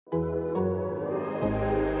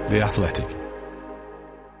The Athletic.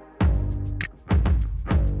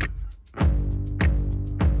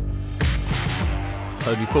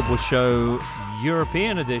 Totally Football Show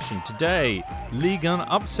European edition. Today, Ligue 1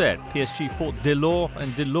 upset. PSG fought Delors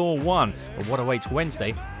and Delors won. But what awaits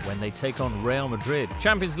Wednesday when they take on Real Madrid?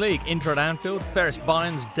 Champions League, Inter at Anfield, Ferris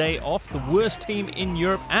Bayern's day off, the worst team in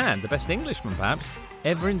Europe and the best Englishman perhaps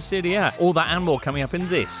ever in Serie A. All that and more coming up in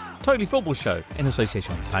this Totally Football Show in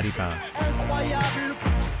association with Paddy Power.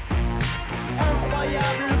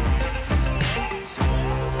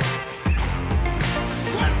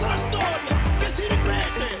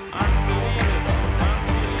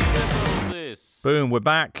 Boom, we're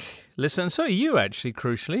back. Listen, so are you actually,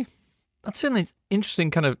 crucially. That's an interesting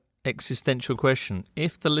kind of existential question.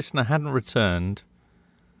 If the listener hadn't returned,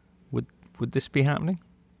 would this be happening?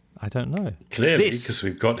 I don't know. Clearly, because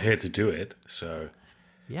we've got here to do it, so...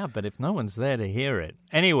 Yeah, but if no one's there to hear it.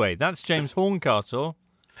 Anyway, that's James Horncastle.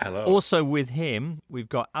 Hello. Also with him, we've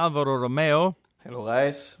got Alvaro Romeo. Hello,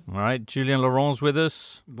 guys. All right, Julien Laurent's with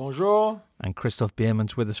us. Bonjour. And Christoph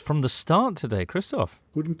Biermann's with us from the start today. Christoph.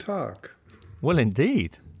 Guten Tag. Well,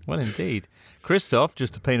 indeed. Well, indeed. Christoph,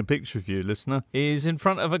 just to paint a picture for you, listener, is in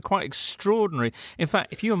front of a quite extraordinary... In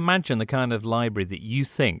fact, if you imagine the kind of library that you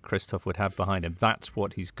think Christoph would have behind him, that's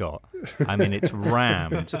what he's got. I mean, it's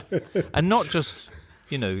rammed. And not just,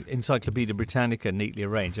 Encyclopedia Britannica neatly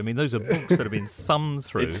arranged. I mean, those are books that have been thumbed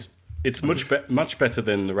through. It's much better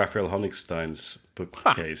than Raphael Honigstein's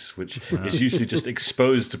bookcase, which is usually just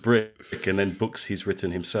exposed brick and then books he's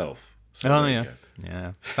written himself. So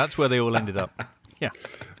Yeah. That's where they all ended up. Yeah.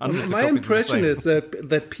 My impression is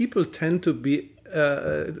that people tend to be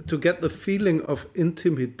to get the feeling of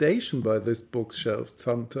intimidation by this bookshelf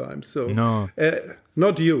sometimes. So no,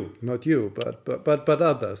 not you, but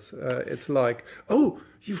others. It's like, oh,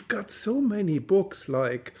 you've got so many books.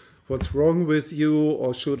 Like, what's wrong with you,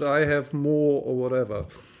 or should I have more, or whatever.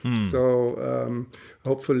 So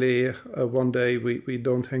hopefully one day we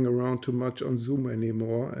don't hang around too much on Zoom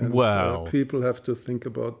anymore, and people have to think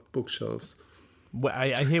about bookshelves. Well,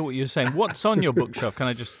 I hear what you're saying. What's on your bookshelf? Can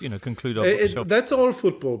I just conclude our bookshelf? That's all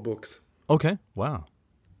football books. Okay. Wow.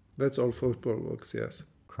 That's all football books. Yes.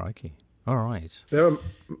 Crikey. All right. There are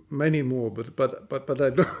many more, but I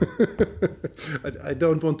don't. I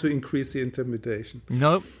don't want to increase the intimidation.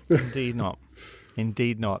 No, indeed not.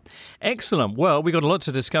 Indeed not. Excellent. Well, we got a lot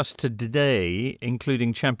to discuss today,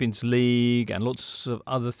 including Champions League and lots of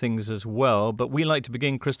other things as well. But we like to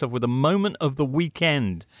begin, Christoph, with a moment of the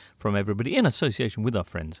weekend from everybody in association with our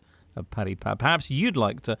friends at Paddy Power. Perhaps you'd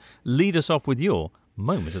like to lead us off with your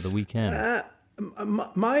moment of the weekend.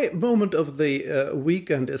 My moment of the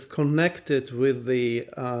weekend is connected with the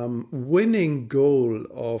winning goal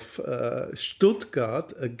of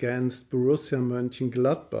Stuttgart against Borussia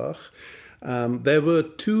Mönchengladbach. They were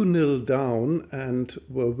 2-0 down and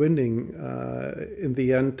were winning in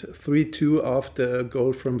the end 3-2 after a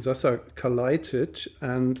goal from Sasa Kalajdzic.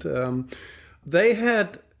 And they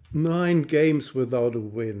had 9 games without a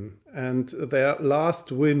win. And their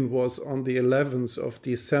last win was on the 11th of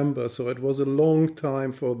December. So it was a long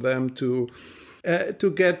time for them to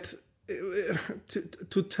get...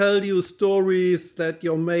 To tell you stories that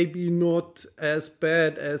you're maybe not as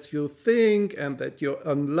bad as you think and that you're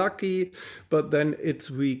unlucky, but then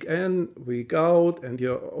it's week in, week out, and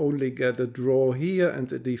you only get a draw here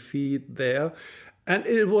and a defeat there. And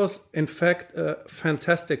it was, in fact, a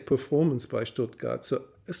fantastic performance by Stuttgart.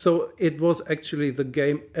 So it was actually the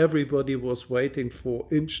game everybody was waiting for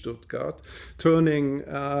in Stuttgart, turning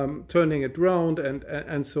it round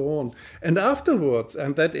and so on. And afterwards,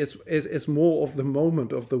 and that is more of the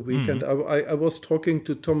moment of the weekend, I was talking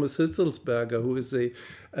to Thomas Hitzelsberger, who is the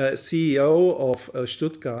CEO of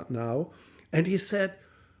Stuttgart now, and he said,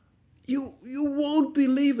 you won't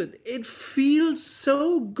believe it. It feels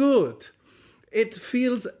so good. It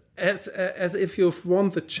feels as if you've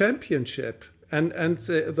won the championship. And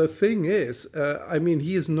the thing is,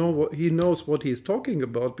 he knows what he's talking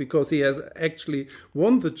about because he has actually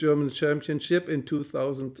won the German championship in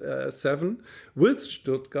 2007 with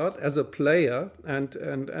Stuttgart as a player. And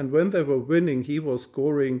when they were winning, he was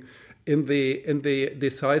scoring in the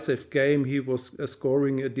decisive game. He was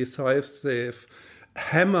scoring a decisive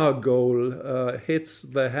hammer goal, hits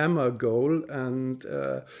the hammer goal, and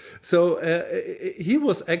so he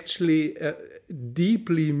was actually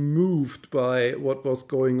deeply moved by what was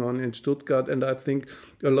going on in Stuttgart, and I think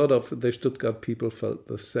a lot of the Stuttgart people felt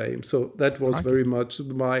the same. So that was very much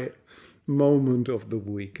moment of the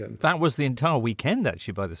weekend. That was the entire weekend,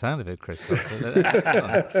 actually, by the sound of it, Chris.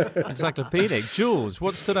 Encyclopedic. Jules,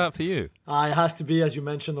 what stood out for you? It has to be, as you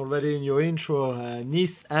mentioned already in your intro,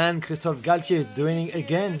 Nice and Christophe Galtier doing it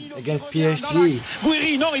again against PSG.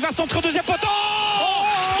 Gouiri, non, il va centre deuxième poteau.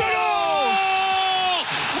 Delors,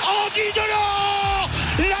 Andy Delors,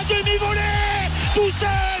 la demi-volée, tout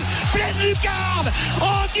seul, pleine lucarne,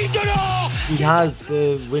 Andy Delors. He has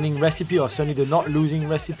the winning recipe, or certainly the not losing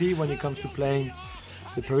recipe when it comes to playing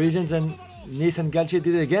the Parisians. And Nice and Galtier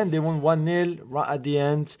did it again. They won 1-0 right at the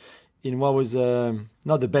end in what was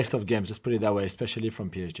not the best of games, let's put it that way, especially from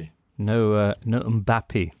PSG. No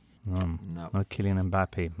Mbappe. No. No Kylian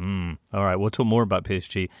Mbappe. All right, we'll talk more about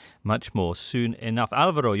PSG much more soon enough.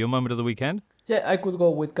 Alvaro, your moment of the weekend? Yeah, I could go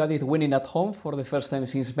with Cadiz winning at home for the first time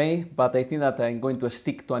since May, but I think that I'm going to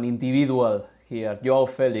stick to an individual here, Joao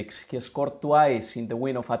Felix. He scored twice in the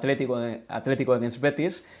win of Atletico against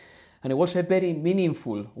Betis, and it was a very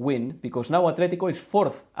meaningful win because now Atletico is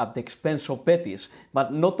fourth at the expense of Betis.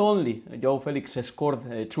 But not only Joao Felix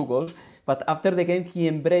scored 2 goals, but after the game he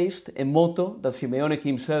embraced a motto that Simeone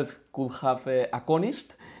himself could have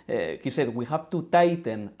iconized. He said, we have to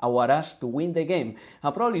tighten our ass to win the game.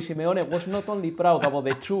 And probably Simeone was not only proud about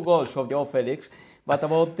the 2 goals of Joao Felix, but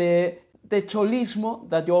about the cholismo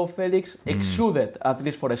that Joao Felix exuded, at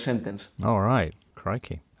least for a sentence. All right,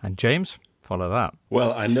 crikey. And James, follow that.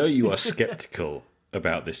 Well, I know you are sceptical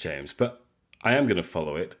about this, James, but I am going to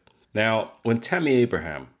follow it. Now, when Tammy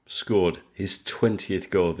Abraham scored his 20th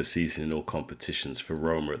goal of the season in all competitions for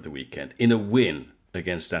Roma at the weekend, in a win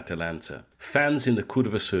against Atalanta, fans in the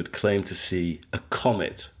Curva Sud claimed to see a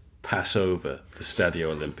comet pass over the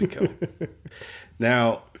Stadio Olimpico.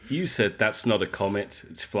 Now, you said that's not a comet,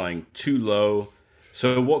 it's flying too low.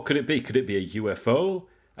 So what could it be? Could it be a UFO?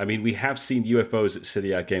 I mean, we have seen UFOs at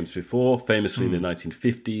Serie A games before, famously in the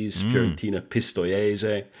 1950s, Fiorentina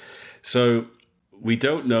Pistoiese. So we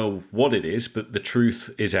don't know what it is, but the truth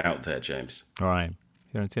is out there, James. All right.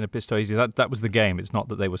 Fiorentina Pistoiese, that was the game. It's not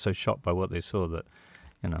that they were so shocked by what they saw that,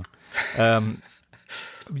 you know.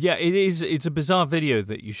 Yeah, it's a bizarre video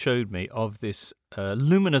that you showed me of this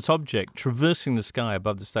luminous object traversing the sky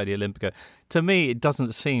above the Stadio Olimpico. To me, it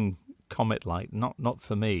doesn't seem comet-like, not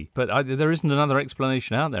for me. But there isn't another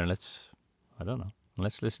explanation out there unless, I don't know,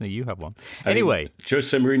 unless, listener, you have one. Anyway.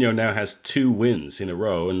 Jose Mourinho now has 2 wins in a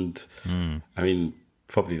row, and I mean,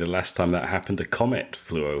 probably the last time that happened, a comet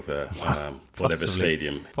flew over whatever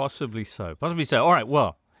stadium. Possibly so. All right,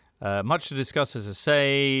 well, much to discuss, as I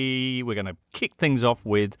say. We're going to kick things off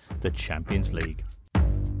with the Champions League.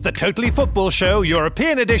 The Totally Football Show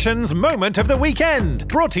European Edition's Moment of the Weekend.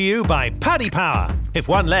 Brought to you by Paddy Power. If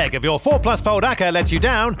one leg of your 4+ fold ACCA lets you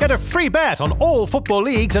down, get a free bet on all football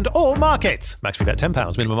leagues and all markets. Max free bet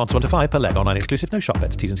 £10, minimum odds 1 to 5 per leg. Online exclusive, no shop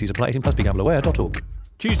bets. T's and C's apply. 18+ begambleaware.org.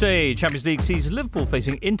 Tuesday, Champions League sees Liverpool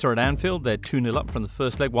facing Inter at Anfield. They're 2-0 up from the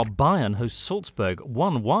first leg, while Bayern hosts Salzburg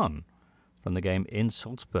 1-1 from the game in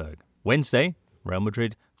Salzburg. Wednesday, Real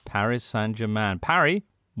Madrid, Paris Saint-Germain. Paris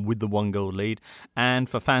with the 1-goal lead. And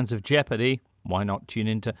for fans of Jeopardy, why not tune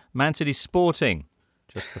into Man City Sporting?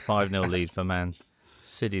 Just the 5-0 lead for Man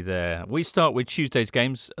City there. We start with Tuesday's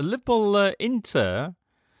games. Liverpool-Inter,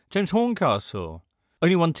 James Horncastle.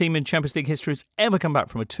 Only one team in Champions League history has ever come back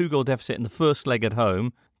from a 2-goal deficit in the first leg at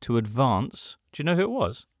home to advance. Do you know who it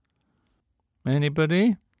was?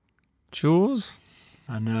 Anybody? Jules?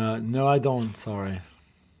 No, I don't. Sorry.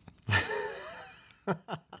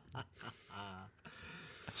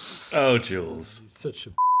 Oh, Jules. Such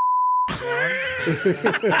a...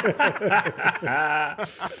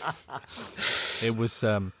 It was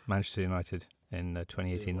Manchester United in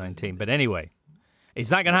 2018-19. But anyway, is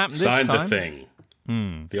that going to happen this time? Signed the thing.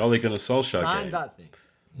 The Ole Gunnar Solskjaer Sign game. that thing.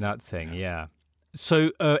 That thing, yeah.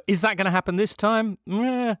 So is that going to happen this time?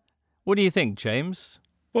 What do you think, James?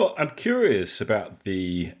 Well, I'm curious about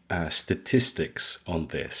the statistics on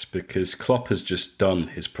this because Klopp has just done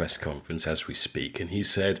his press conference as we speak, and he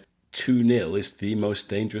said 2-0 is the most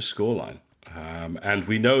dangerous scoreline. And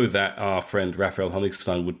we know that our friend Raphael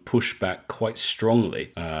Honigstein would push back quite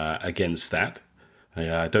strongly against that.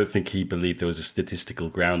 I don't think he believed there was a statistical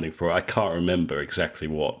grounding for it. I can't remember exactly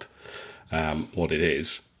what it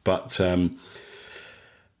is. But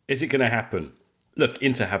is it going to happen? Look,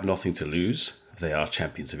 Inter have nothing to lose. They are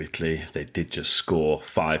champions of Italy. They did just score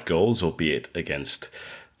 5 goals, albeit against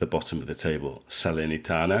the bottom of the table,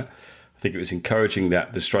 Salernitana. I think it was encouraging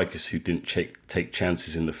that the strikers who didn't take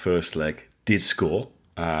chances in the first leg did score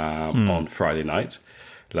on Friday night.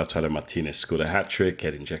 Lautaro Martinez scored a hat-trick.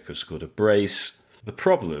 Edin Dzeko scored a brace. The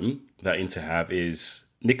problem that Inter have is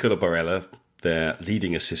Nicola Barella their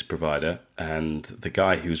leading assist provider, and the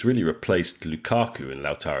guy who's really replaced Lukaku in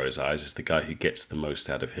Lautaro's eyes is the guy who gets the most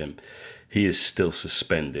out of him. He is still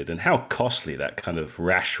suspended, and how costly that kind of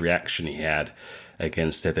rash reaction he had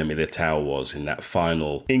against Eder Militao was in that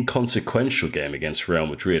final inconsequential game against Real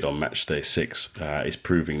Madrid on match day 6 is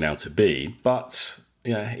proving now to be. But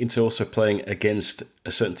Inter also playing against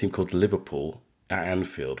a certain team called Liverpool at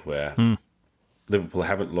Anfield, where Liverpool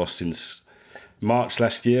haven't lost since March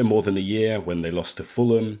last year, more than a year, when they lost to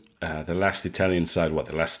Fulham. The last Italian side,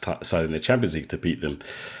 the last side in the Champions League to beat them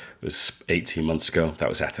was 18 months ago. That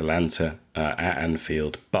was Atalanta at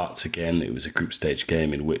Anfield. But again, it was a group stage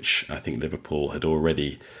game in which I think Liverpool had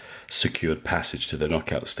already secured passage to the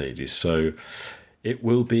knockout stages. So it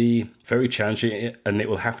will be very challenging, and it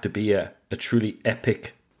will have to be a truly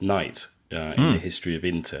epic night in the history of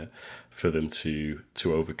Inter for them to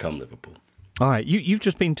overcome Liverpool. All right, you've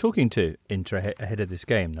just been talking to Inter ahead of this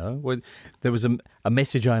game, no? Well, there was a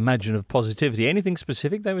message, I imagine, of positivity. Anything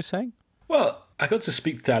specific they were saying? Well, I got to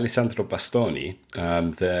speak to Alessandro Bastoni,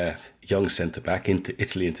 their young centre-back,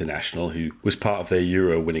 Italy international, who was part of their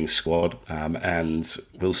Euro-winning squad and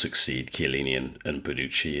will succeed Chiellini and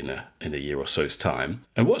Bonucci in a year or so's time.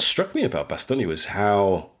 And what struck me about Bastoni was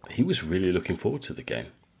how he was really looking forward to the game.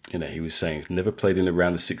 You know, he was saying, never played in a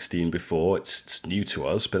round of 16 before. It's new to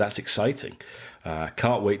us, but that's exciting.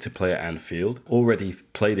 Can't wait to play at Anfield. Already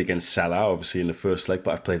played against Salah, obviously, in the first leg,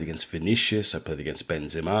 but I've played against Vinicius. I played against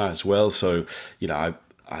Benzema as well. So, you know,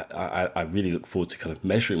 I really look forward to kind of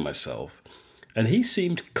measuring myself. And he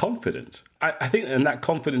seemed confident. I think, and that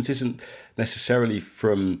confidence isn't necessarily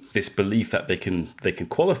from this belief that they can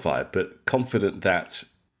qualify, but confident that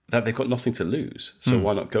they've got nothing to lose, so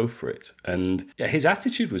why not go for it? And yeah, his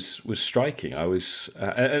attitude was striking.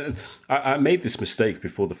 I made this mistake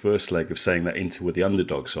before the first leg of saying that Inter were the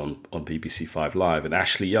underdogs on BBC 5 Live, and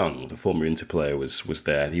Ashley Young, the former Inter player, was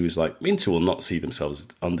there, and he was like, Inter will not see themselves as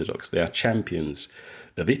underdogs. They are champions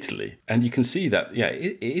of Italy. And you can see that,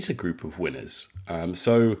 it is a group of winners.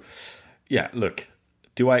 Look,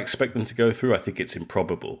 do I expect them to go through? I think it's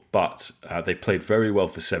improbable, but they played very well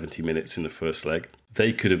for 70 minutes in the first leg.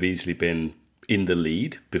 They could have easily been in the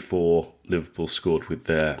lead before Liverpool scored with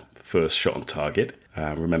their first shot on target.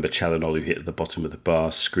 Remember, Çalhanoğlu hit at the bottom of the bar.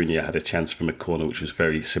 Skriniar had a chance from a corner, which was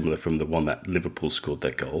very similar from the one that Liverpool scored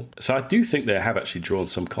their goal. So I do think they have actually drawn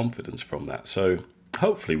some confidence from that. So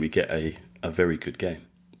hopefully we get a very good game.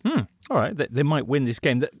 All right, they might win this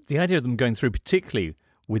game. The idea of them going through, particularly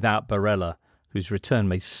without Barella, whose return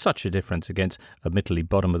made such a difference against, admittedly,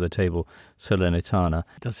 bottom of the table Salernitana.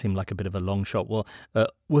 It does seem like a bit of a long shot. Well,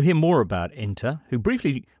 we'll hear more about Inter, who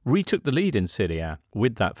briefly retook the lead in Serie A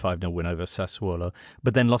with that 5-0 win over Sassuolo,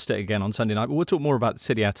 but then lost it again on Sunday night. But we'll talk more about the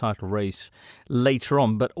Serie A title race later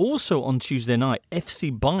on. But also on Tuesday night,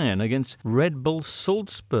 FC Bayern against Red Bull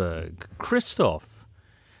Salzburg. Christoph,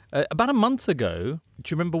 about a month ago, do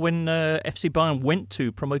you remember when FC Bayern went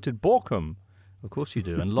to promoted Bochum? Of course you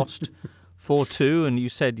do, and lost 4-2, and you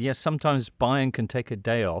said, yes, sometimes Bayern can take a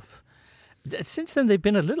day off. Since then, they've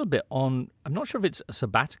been a little bit on, I'm not sure if it's a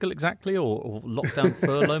sabbatical exactly, or lockdown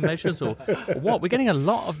furlough measures, or what. We're getting a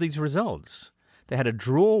lot of these results. They had a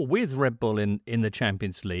draw with Red Bull in the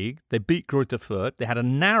Champions League. They beat Greuther Fürth. They had a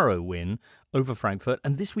narrow win over Frankfurt.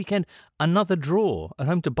 And this weekend, another draw at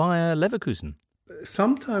home to Bayer Leverkusen.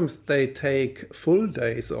 Sometimes they take full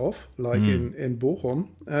days off, like in Bochum.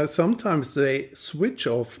 Sometimes they switch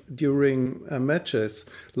off during matches,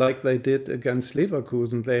 like they did against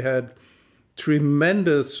Leverkusen. They had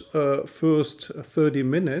tremendous first 30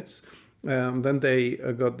 minutes. Then they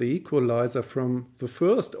got the equalizer from the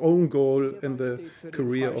first own goal in the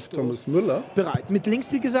career of Thomas Müller. Bereit mit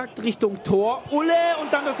links, wie gesagt, Richtung Tor. Ulle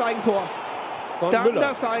und dann das Eigentor. Dann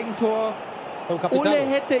das Eigentor. Ulle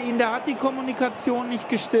hätte ihn, da hat die Kommunikation nicht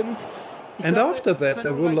gestimmt. And after that, they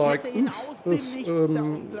were like,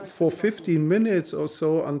 for 15 minutes or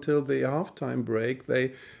so until the halftime break,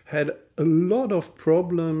 they had a lot of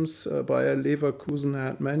problems. Bayer Leverkusen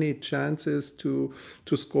had many chances to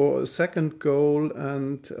score a second goal,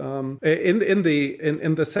 and in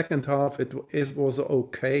the second half it was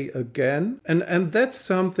okay again. And that's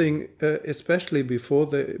something, especially before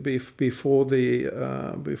the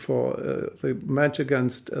match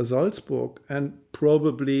against Salzburg, and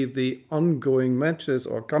probably the ongoing matches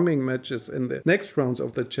or coming matches in the next rounds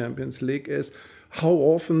of the Champions League, is how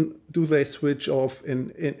often do they switch off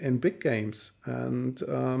in big games? And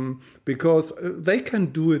because they can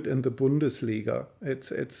do it in the Bundesliga,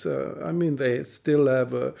 they still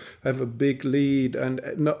have a big lead, and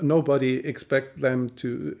nobody expects them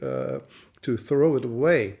to to throw it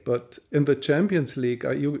away. But in the Champions League,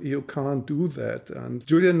 you can't do that. And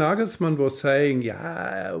Julian Nagelsmann was saying,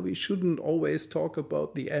 we shouldn't always talk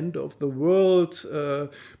about the end of the world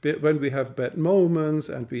when we have bad moments,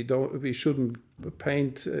 and we shouldn't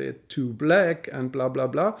paint it too black and blah blah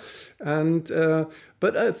blah. And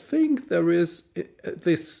but I think there is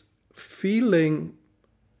this feeling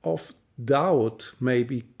of doubt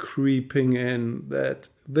maybe creeping in that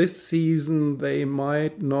this season they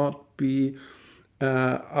might not be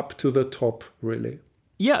up to the top, really.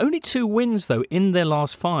 Yeah, only 2 wins, though, in their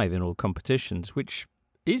last 5 in all competitions, which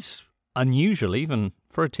is unusual, even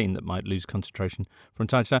for a team that might lose concentration from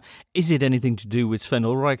time to time. Is it anything to do with Sven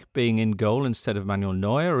Ulreich being in goal instead of Manuel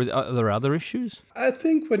Neuer, or are there other issues? I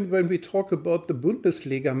think when we talk about the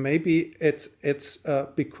Bundesliga, maybe it's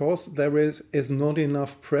because there is not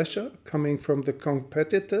enough pressure coming from the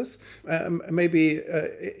competitors. Maybe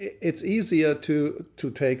it's easier to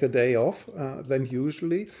take a day off than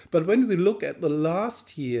usually. But when we look at the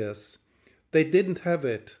last years, they didn't have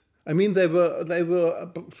it. I mean, they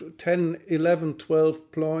were 10, 11,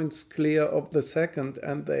 12 points clear of the second,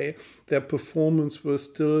 and their performance was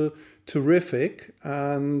still terrific.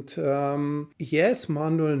 And yes,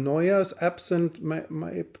 Manuel Neuer's absent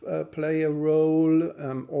may play a role.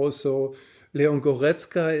 Also, Leon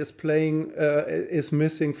Goretzka is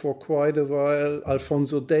missing for quite a while.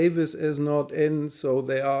 Alphonso Davies is not in, so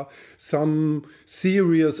there are some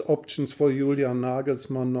serious options for Julian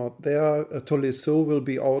Nagelsmann not there. Tolisso will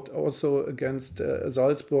be out also against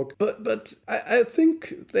Salzburg. But I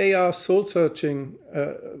think they are soul-searching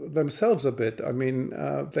themselves a bit. I mean,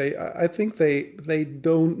 I think they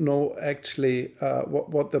don't know actually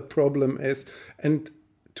what the problem is, and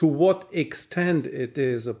to what extent it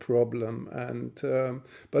is a problem. And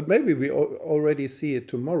but maybe we already see it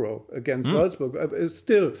tomorrow against Salzburg.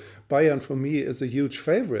 Still, Bayern for me is a huge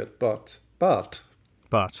favorite, but right.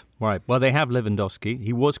 Well, they have Lewandowski.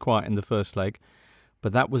 He was quiet in the first leg,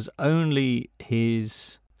 but that was only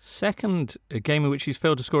his second game in which he's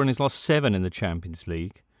failed to score in his last 7 in the Champions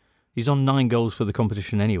League. He's on 9 goals for the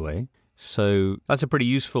competition anyway, so that's a pretty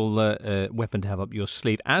useful weapon to have up your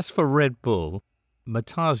sleeve. As for Red Bull,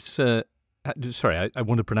 Matthias, I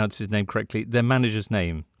want to pronounce his name correctly. Their manager's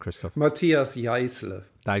name, Christoph. Matthias Jaisle.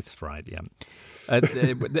 That's right, yeah.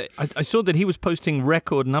 I saw that he was posting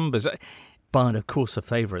record numbers. Bayern, of course, are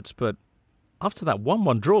favourites, but after that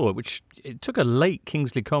 1-1 draw, which it took a late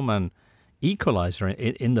Kingsley Coman equaliser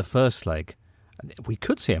in the first leg, we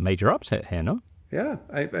could see a major upset here, no? Yeah,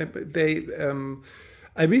 they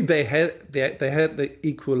had the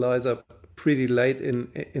equaliser pretty late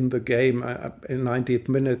in the game, in 90th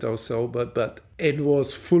minute or so, but it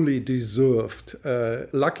was fully deserved.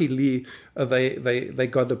 Luckily, they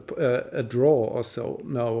got a draw or so.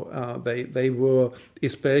 No, they were,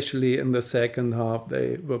 especially in the second half,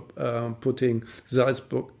 they were putting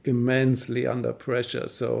Salzburg immensely under pressure.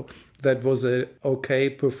 So that was a okay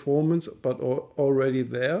performance, but already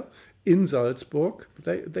there in Salzburg,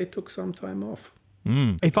 they took some time off.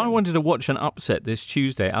 If I wanted to watch an upset this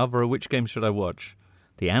Tuesday, Alvaro, which game should I watch?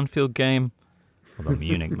 The Anfield game or the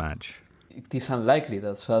Munich match? It is unlikely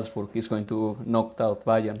that Salzburg is going to knock out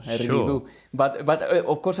Bayern. I really do. But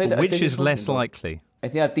of course, which is less likely? I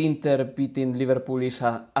think that Inter beating Liverpool is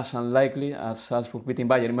as unlikely as Salzburg beating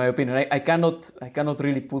Bayern, in my opinion. I cannot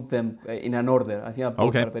really put them in an order. I think that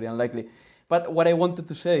both are very unlikely. But what I wanted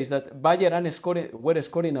to say is that Bayern were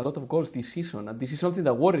scoring a lot of goals this season, and this is something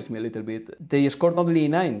that worries me a little bit. They scored only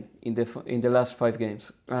 9 in the last 5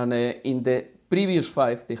 games, and in the previous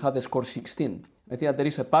 5 they had scored 16. I think that there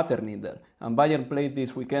is a pattern in there. And Bayern played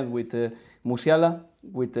this weekend with Musiala,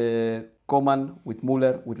 with Coman, with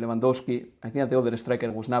Müller, with Lewandowski. I think that the other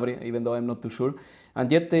striker was Gnabry, even though I'm not too sure.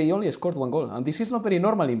 And yet they only scored 1 goal. And this is not very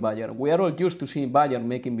normal in Bayern. We are all used to seeing Bayern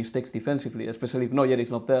making mistakes defensively, especially if Neuer is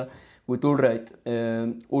not there, with Ulreich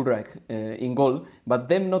in goal. But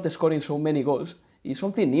them not scoring so many goals is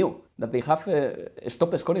something new, that they have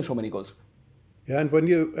stopped scoring so many goals. Yeah, and when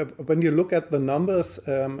you look at the numbers,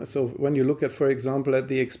 so when you look at, for example, at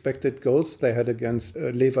the expected goals they had against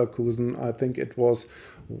Leverkusen, I think it was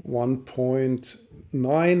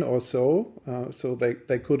 1.9 or so. So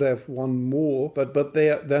they could have won more, but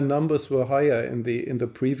their numbers were higher in the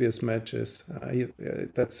previous matches.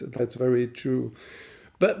 That's very true.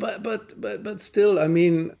 But still, I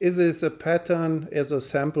mean, is this a pattern? Is a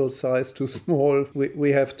sample size too small?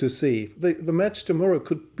 We have to see. The match tomorrow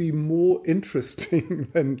could be more interesting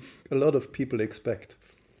than a lot of people expect.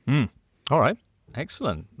 All right.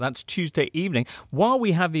 Excellent. That's Tuesday evening. While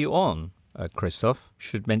we have you on, Christoph.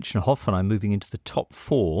 Should mention Hoffenheim moving into the top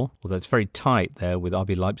 4, although it's very tight there with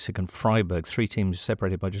RB Leipzig and Freiburg, 3 teams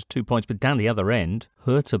separated by just 2 points. But down the other end,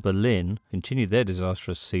 Hertha Berlin continued their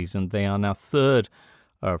disastrous season. They are now 3rd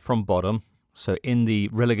from bottom, so in the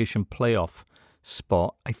relegation playoff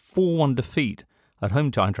spot. A 4-1 defeat at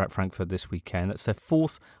home to Eintracht Frankfurt this weekend. That's their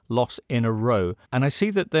 4th loss in a row. And I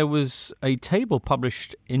see that there was a table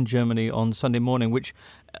published in Germany on Sunday morning which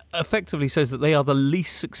effectively says that they are the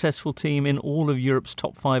least successful team in all of Europe's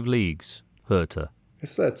top 5 leagues, Hertha.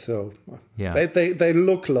 Is that so? Yeah. They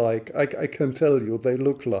look like, I can tell you, they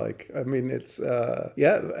look like. I mean, it's,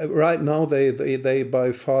 right now they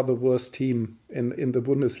by far the worst team in the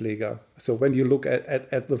Bundesliga. So when you look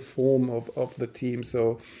at the form of the team.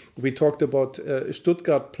 So we talked about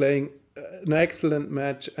Stuttgart playing an excellent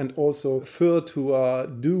match, and also Fürth, who are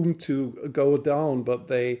doomed to go down, but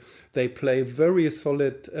they play very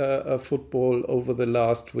solid football over the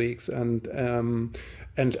last weeks,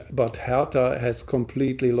 but Hertha has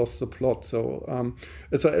completely lost the plot. So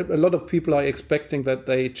a lot of people are expecting that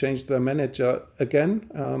they change their manager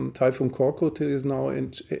again. Tayfun Korkut is now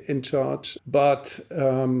in charge, but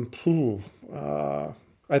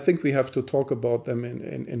I think we have to talk about them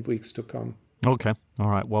in weeks to come. Okay, all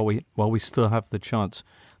right. While we still have the chance,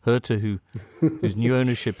 Hertha, whose new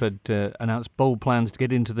ownership had announced bold plans to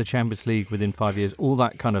get into the Champions League within 5 years, all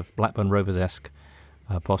that kind of Blackburn Rovers-esque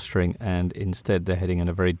posturing, and instead they're heading in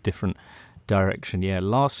a very different direction. Yeah,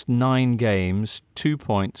 last 9 games, 2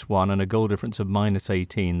 points won and a goal difference of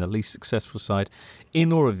 -18, the least successful side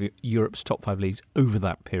in all of Europe's top 5 leagues over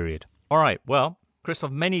that period. All right, well,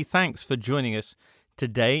 Christoph, many thanks for joining us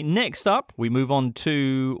today. Next up, we move on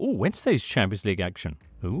to Wednesday's Champions League action.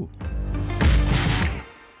 Ooh.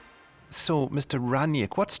 So, Mr.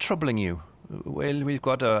 Ranić, what's troubling you? Well, we've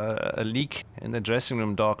got a leak in the dressing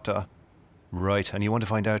room, doctor. Right, and you want to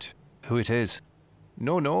find out who it is?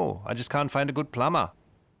 No, I just can't find a good plumber.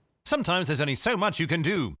 Sometimes there's only so much you can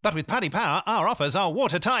do. But with Paddy Power, our offers are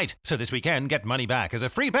watertight. So this weekend, get money back as a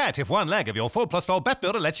free bet if one leg of your 4+4 bet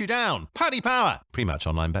builder lets you down. Paddy Power. Pre-match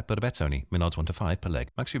online bet builder bets only. Min odds 1 to 5 per leg.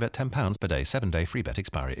 Max free bet £10 per day. 7-day free bet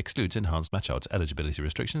expiry. Excludes enhanced match odds. Eligibility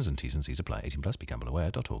restrictions and T's and C's apply. 18+.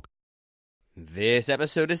 BeGambleAware.org. This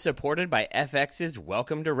episode is supported by FX's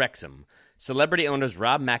Welcome to Wrexham. Celebrity owners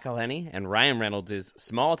Rob McElhenney and Ryan Reynolds'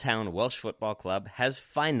 small-town Welsh football club has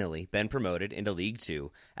finally been promoted into League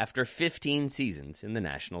Two after 15 seasons in the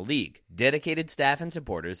National League. Dedicated staff and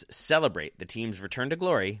supporters celebrate the team's return to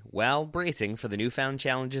glory while bracing for the newfound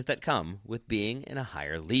challenges that come with being in a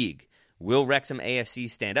higher league. Will Wrexham AFC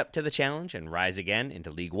stand up to the challenge and rise again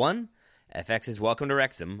into League One? FX's Welcome to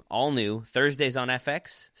Wrexham, all new, Thursdays on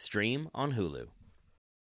FX, stream on Hulu.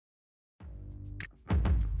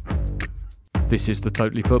 This is the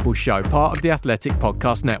Totally Football Show, part of the Athletic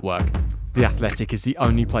Podcast Network. The Athletic is the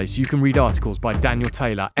only place you can read articles by Daniel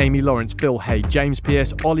Taylor, Amy Lawrence, Phil Hay, James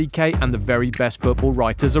Pearce, Ollie Kay, and the very best football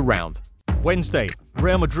writers around. Wednesday,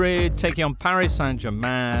 Real Madrid taking on Paris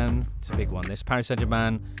Saint-Germain. It's a big one, this. Paris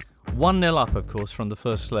Saint-Germain 1-0 up, of course, from the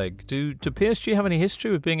first leg. Do PSG have any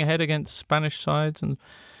history with being ahead against Spanish sides? And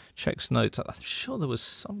checks notes. I'm sure there was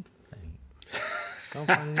something. Can't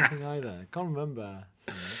find anything either. I can't remember.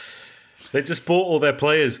 They just bought all their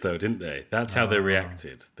players, though, didn't they? That's how they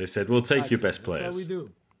reacted. They said, we'll take your best players.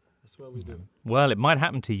 That's what we do. Well, it might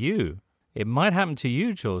happen to you. It might happen to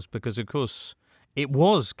you, Jules, because, of course, it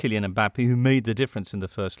was Kylian Mbappe who made the difference in the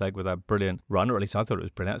first leg with that brilliant run, or at least I thought it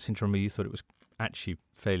was brilliant. I seem to remember you thought it was actually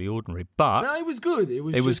fairly ordinary, but no, it was good. It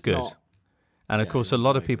was good. Not... And of course, a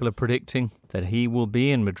lot of people are predicting that he will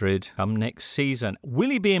be in Madrid come next season. Will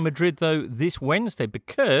he be in Madrid, though, this Wednesday?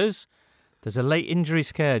 Because there's a late injury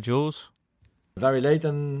scare, Jules. Very late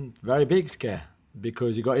and very big scare,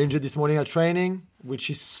 because he got injured this morning at training, which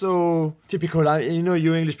is so typical.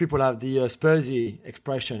 You English people have the Spursy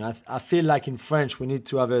expression. I feel like in French we need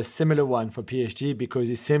to have a similar one for PSG, because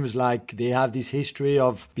it seems like they have this history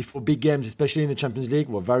of, before big games, especially in the Champions League,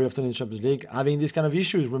 or very often in the Champions League, having these kind of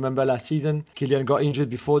issues. Remember last season, Kylian got injured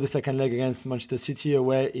before the second leg against Manchester City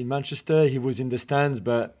away in Manchester. He was in the stands,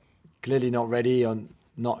 but clearly not ready or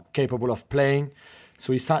not capable of playing.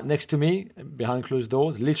 So he sat next to me behind closed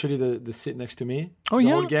doors, literally the seat next to me, the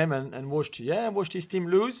whole game, and watched his team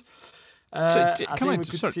lose.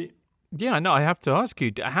 Yeah, no, I have to ask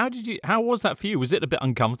you, how was that for you? Was it a bit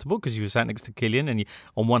uncomfortable because you were sat next to Kylian and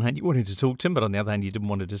on one hand you wanted to talk to him, but on the other hand you didn't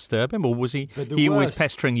want to disturb him? Or was he always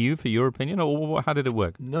pestering you for your opinion? Or how did it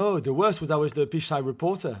work? No, the worst was I was the pitchside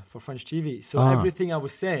reporter for French TV. So everything I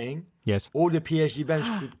was saying, all the PSG bench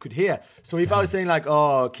could hear. So if I was saying like,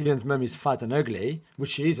 Kylian's mum is fat and ugly, which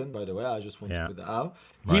she isn't, by the way, I just want to put that out.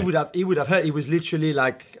 Right. He would have heard. He was literally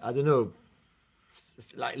like, I don't know,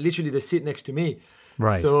 like literally they sit next to me.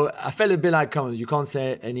 Right. So I felt a bit like, come on, you can't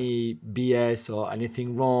say any BS or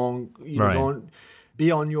anything wrong. You know, don't be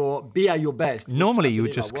at your best. Normally you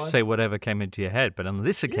would just say whatever came into your head, but on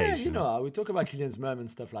this occasion... Yeah, you know, we talk about Kylian's mum and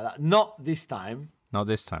stuff like that. Not this time. Not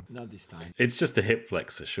this time. It's just a hip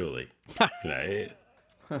flexor, surely. It's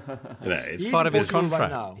part of his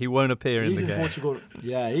contract. Right, he won't appear in the game. Portugal.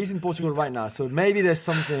 Yeah, he's in Portugal right now. So maybe there's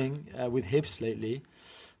something with hips lately.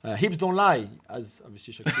 Hips don't lie, as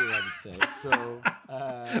obviously Shakira would say. So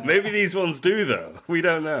maybe these ones do, though. We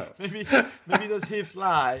don't know. maybe those hips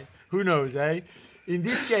lie. Who knows, eh? In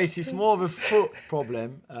this case, it's more of a foot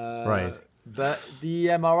problem. Right. But the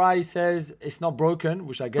MRI says it's not broken,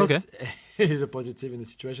 which I guess is a positive in the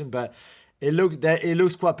situation. But it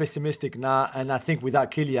looks quite pessimistic now. And I think without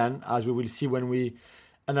Kylian, as we will see when we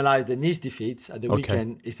analyse the Nice defeats at the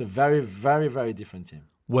weekend, it's a very, very, very different team.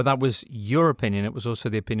 Well, that was your opinion. It was also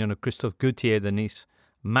the opinion of Christophe Gauthier, the Nice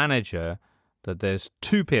manager, that there's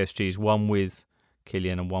two PSGs, one with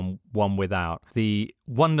Kylian and one without. The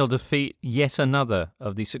 1-0 defeat, yet another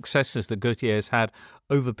of the successes that Gauthier has had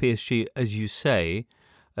over PSG, as you say.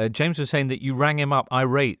 James was saying that you rang him up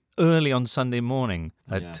irate early on Sunday morning,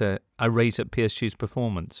 irate at PSG's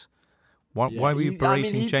performance. Why were you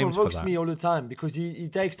berating James for that? He provokes me all the time because he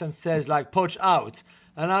texts and says, like, Poch out.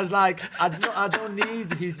 And I was like, I don't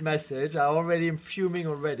need his message. I already am fuming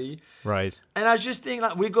already. Right. And I just think,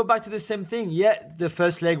 like, we go back to the same thing. Yeah, the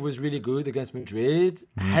first leg was really good against Madrid,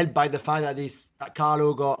 helped by the fact that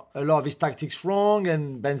Carlo got a lot of his tactics wrong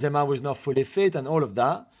and Benzema was not fully fit and all of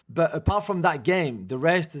that. But apart from that game, the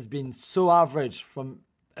rest has been so average from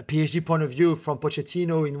a PSG point of view, from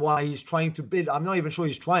Pochettino in what he's trying to build. I'm not even sure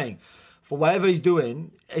he's trying. For whatever he's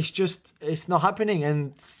doing, it's not happening.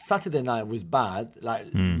 And Saturday night was bad, like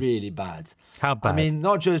really bad. How bad? I mean,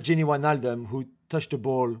 not just Gini Wijnaldum, who touched the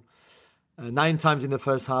ball 9 times in the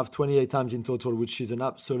first half, 28 times in total, which is an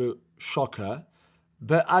absolute shocker.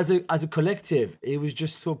 But as a collective, it was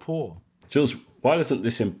just so poor. Jules, why doesn't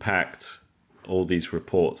this impact all these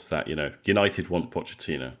reports that, United want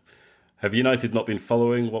Pochettino? Have United not been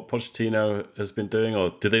following what Pochettino has been doing,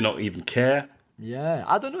 or do they not even care? Yeah,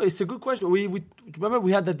 I don't know. It's a good question. We remember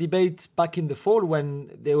we had that debate back in the fall when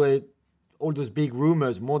there were all those big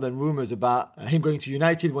rumors, more than rumors, about him going to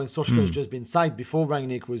United when Solskjaer has just been signed before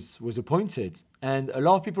Rangnick was appointed. And a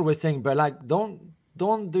lot of people were saying, but like, don't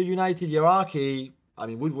the United hierarchy, I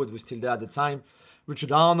mean, Woodward was still there at the time,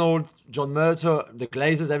 Richard Arnold, John Murtaugh, the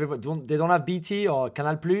Glazers, everybody, they don't have BT or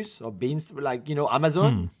Canal Plus or Beans, like,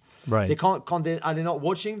 Amazon? Right. They are they not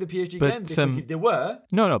watching the PSG game? Because if they were...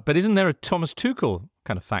 No, but isn't there a Thomas Tuchel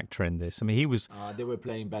kind of factor in this? I mean, he was... they were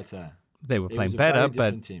playing better. They were playing better,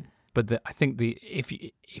 team. But I think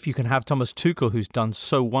if you can have Thomas Tuchel, who's done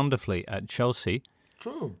so wonderfully at Chelsea...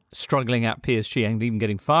 True. Struggling at PSG and even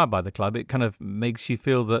getting fired by the club, it kind of makes you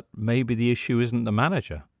feel that maybe the issue isn't the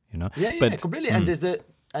manager, Yeah, completely.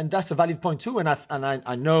 And that's a valid point too. And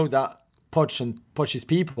I know that Poch's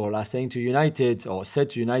people are saying to United, or said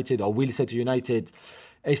to United, or will say to United,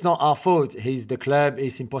 it's not our fault. He's the club.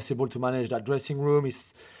 It's impossible to manage that dressing room.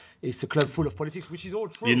 It's a club full of politics, which is all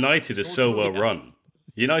true. United is so well run.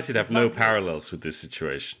 United have no parallels with this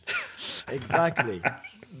situation. Exactly.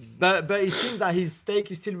 But it seems that his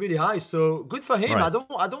stake is still really high. So good for him. Right. I don't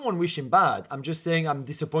want to wish him bad. I'm just saying I'm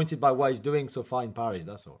disappointed by what he's doing so far in Paris.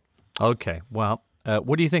 That's all. Okay. Well,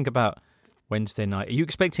 what do you think about Wednesday night? Are you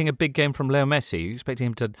expecting a big game from Leo Messi? Are you expecting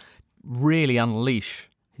him to really unleash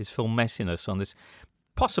his full messiness on this,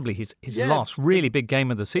 possibly his last really big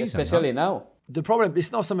game of the season? Especially now. The problem,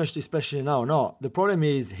 it's not so much especially now, no. The problem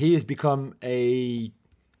is he has become a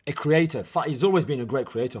creator. He's always been a great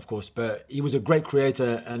creator, of course, but he was a great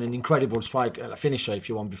creator and an incredible finisher, if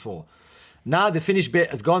you want, before. Now the finish bit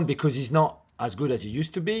has gone because he's not as good as he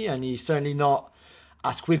used to be, and he's certainly not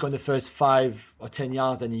as quick on the first 5 or 10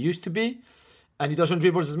 yards than he used to be. And he doesn't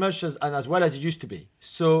dribble as much as well as he used to be.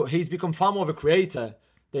 So he's become far more of a creator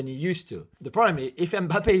than he used to. The problem is, if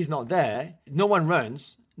Mbappe is not there, no one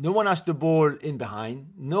runs, no one has the ball in behind,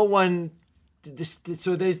 no one...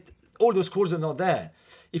 So there's all those calls are not there.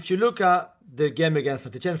 If you look at the game against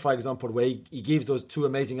Saint-Etienne, for example, where he gives those 2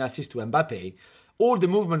 amazing assists to Mbappe, all the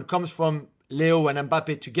movement comes from Leo and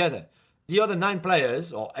Mbappe together. The other 9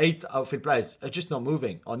 players, or 8 outfield players, are just not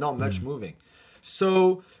moving, or not much moving.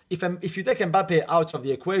 So if you take Mbappe out of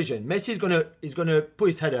the equation, Messi is gonna put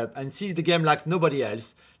his head up and sees the game like nobody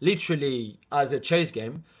else, literally as a chase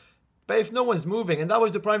game. But if no one's moving, and that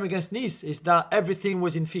was the problem against Nice, is that everything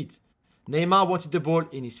was in feet. Neymar wanted the ball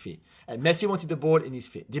in his feet. And Messi wanted the ball in his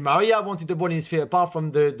feet. Di Maria wanted the ball in his feet, apart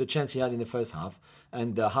from the chance he had in the first half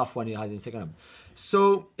and the half one he had in the second half.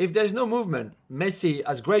 So if there's no movement, Messi,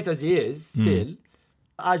 as great as he is, still,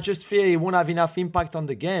 I just fear he won't have enough impact on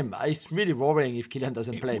the game. It's really worrying if Kylian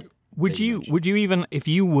doesn't play. Would you even, if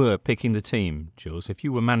you were picking the team, Jules, if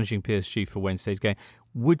you were managing PSG for Wednesday's game,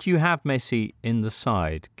 would you have Messi in the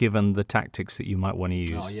side, given the tactics that you might want to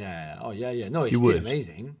use? Oh yeah. No, it's still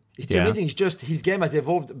amazing. It's still amazing. It's just his game has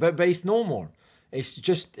evolved, but it's normal. It's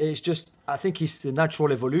just. I think it's the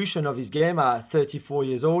natural evolution of his game at 34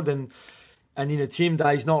 years old, and in a team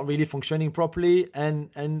that is not really functioning properly,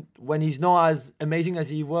 and when he's not as amazing as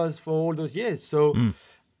he was for all those years. So,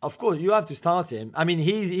 of course, you have to start him. I mean,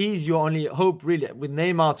 he's your only hope, really, with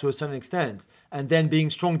Neymar to a certain extent, and then being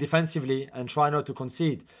strong defensively and try not to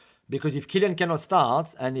concede. Because if Kylian cannot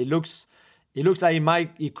start, and it looks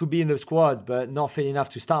like he could be in the squad, but not fit enough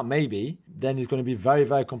to start, maybe, then it's going to be very,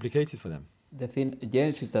 very complicated for them. The thing,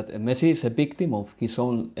 James, is that Messi is a victim of his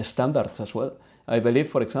own standards as well. I believe,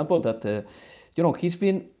 for example, that he's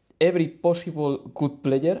been every possible good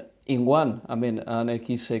player in one. I mean, and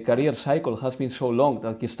his career cycle has been so long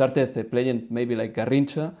that he started playing maybe like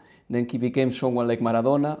Garrincha, then he became someone like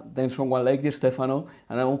Maradona, then someone like Di Stefano,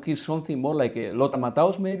 and now he's something more like Lothar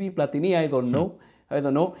Matthaus, maybe Platini. I don't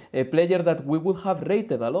know. A player that we would have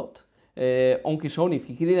rated a lot. On his own, if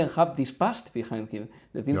he didn't have this past behind him.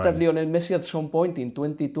 The thing that Lionel Messi at some point in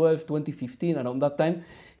 2012, 2015, around that time,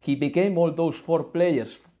 he became all those four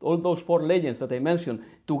players, all those four legends that I mentioned,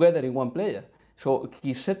 together in one player. So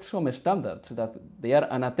he set some standards that they are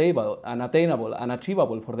unattainable,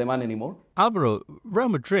 unachievable for the man anymore. Alvaro, Real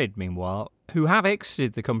Madrid, meanwhile, who have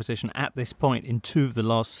exited the competition at this point in 2 of the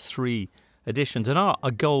last 3 editions and are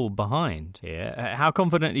a goal behind here. How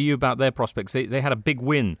confident are you about their prospects? They had a big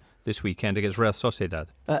win this weekend against Real Sociedad.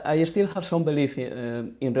 I still have some belief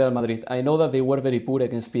in Real Madrid. I know that they were very poor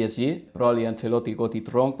against PSG. Probably Ancelotti got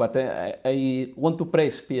it wrong, but I want to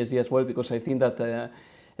praise PSG as well because I think that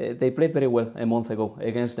they played very well a month ago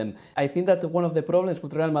against them. I think that one of the problems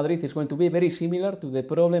with Real Madrid is going to be very similar to the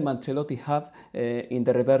problem Ancelotti had in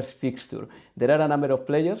the reverse fixture. There are a number of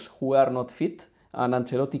players who are not fit, and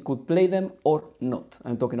Ancelotti could play them or not.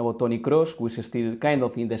 I'm talking about Toni Kroos, who is still kind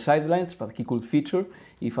of in the sidelines, but he could feature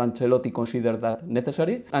if Ancelotti considered that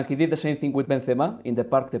necessary. And he did the same thing with Benzema in the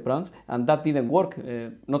Parc des Princes, and that didn't work,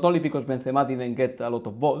 not only because Benzema didn't get a lot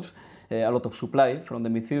of balls, a lot of supply from the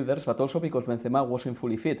midfielders, but also because Benzema wasn't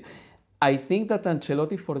fully fit. I think that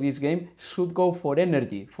Ancelotti for this game should go for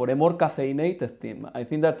energy, for a more caffeinated team. I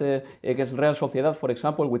think that against Real Sociedad, for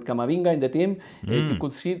example, with Camavinga in the team, you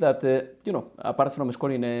could see that, apart from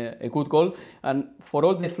scoring a good goal, and for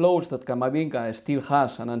all the flaws that Camavinga still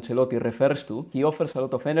has and Ancelotti refers to, he offers a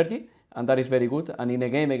lot of energy, and that is very good. And in a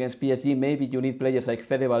game against PSG, maybe you need players like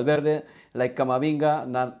Fede Valverde, like Camavinga.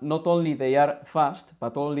 Not only they are fast,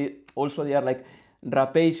 but also they are like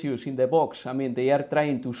rapacious in the box. I mean, they are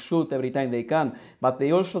trying to shoot every time they can, but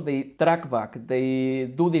they track back, they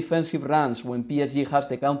do defensive runs when PSG has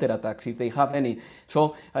the counter-attacks, if they have any.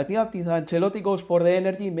 So I think that if Ancelotti goes for the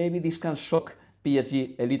energy, maybe this can shock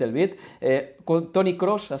PSG a little bit. Toni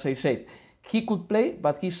Kroos, as I said, he could play,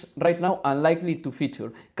 but he's right now unlikely to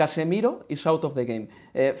feature. Casemiro is out of the game.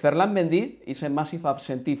 Ferland Mendy is a massive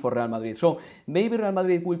absentee for Real Madrid. So maybe Real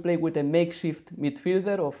Madrid will play with a makeshift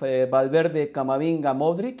midfielder of Valverde, Camavinga,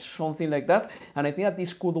 Modric, something like that. And I think that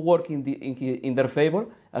this could work in their favor,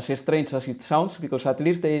 as strange as it sounds, because at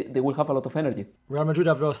least they will have a lot of energy. Real Madrid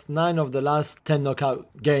have lost 9 of the last 10 knockout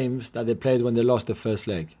games that they played when they lost the first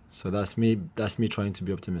leg. So that's me trying to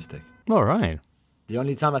be optimistic. All right. The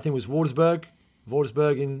only time I think was Wolfsburg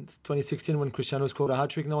in 2016 when Cristiano scored a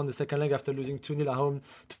hat-trick on the second leg after losing 2-0 at home,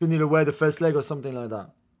 2-0 away the first leg or something like that.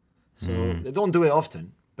 So they don't do it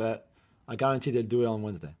often, but I guarantee they'll do it on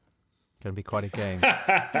Wednesday. Going to be quite a game.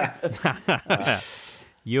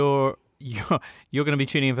 You're going to be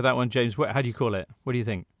tuning in for that one, James. How do you call it? What do you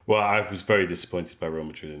think? Well, I was very disappointed by Real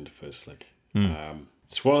Madrid in the first leg.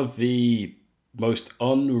 It's one of the most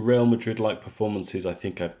un-Real Madrid-like performances I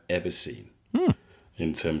think I've ever seen.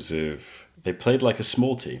 In terms of, they played like a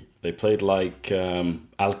small team. They played like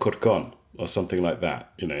Alcorcón or something like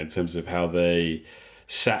that, in terms of how they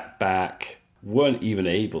sat back, weren't even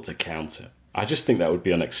able to counter. I just think that would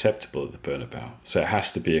be unacceptable at the Bernabeu. So it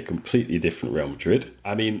has to be a completely different Real Madrid.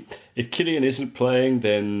 I mean, if Kylian isn't playing,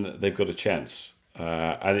 then they've got a chance.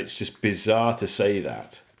 And it's just bizarre to say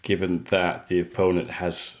that, given that the opponent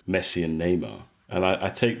has Messi and Neymar. And I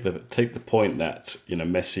take the point that,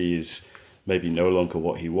 Messi is maybe no longer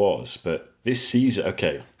what he was. But this season,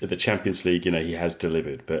 okay, at the Champions League, he has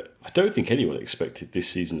delivered. But I don't think anyone expected this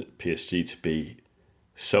season at PSG to be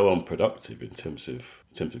so unproductive in terms of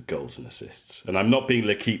goals and assists. And I'm not being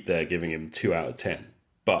L'Équipe there, giving him 2 out of 10.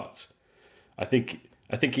 But I think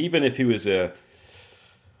even if he was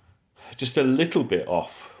just a little bit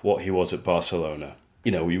off what he was at Barcelona,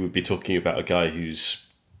 we would be talking about a guy who's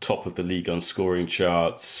top of the league on scoring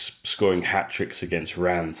charts, scoring hat-tricks against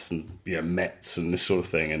Reims and Metz and this sort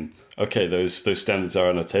of thing. And okay, those standards are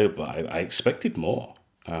unattainable. I expected more.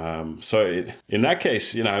 So in that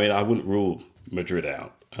case, I wouldn't rule Madrid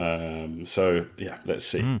out. Let's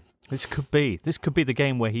see. This could be the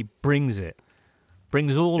game where he brings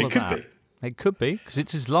all of that. It could be, because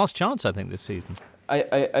it's his last chance, I think, this season.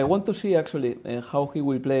 I want to see actually how he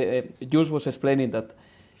will play. Jules was explaining that,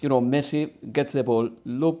 Messi gets the ball,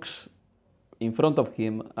 looks in front of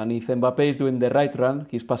him, and if Mbappé is doing the right run,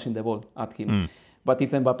 he's passing the ball at him. But if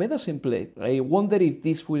Mbappé doesn't play, I wonder if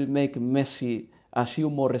this will make Messi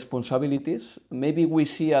assume more responsibilities. Maybe we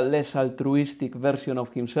see a less altruistic version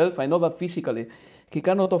of himself. I know that physically he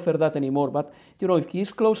cannot offer that anymore, but if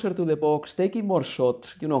he's closer to the box, taking more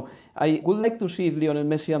shots, I would like to see if Lionel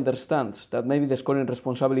Messi understands that maybe the scoring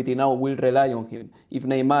responsibility now will rely on him if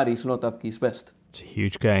Neymar is not at his best. It's a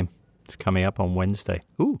huge game. It's coming up on Wednesday.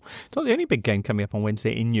 Ooh, it's not the only big game coming up on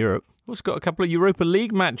Wednesday in Europe. We've also got a couple of Europa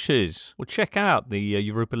League matches. We'll check out the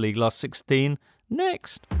Europa League last 16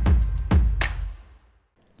 next.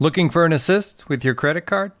 Looking for an assist with your credit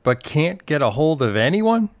card but can't get a hold of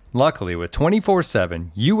anyone? Luckily, with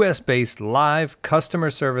 24/7 US-based live customer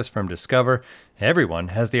service from Discover, everyone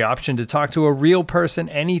has the option to talk to a real person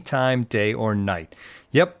anytime, day or night.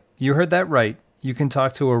 Yep, you heard that right. You can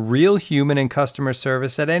talk to a real human in customer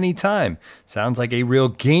service at any time. Sounds like a real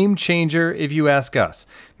game changer if you ask us.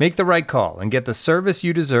 Make the right call and get the service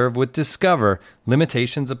you deserve with Discover.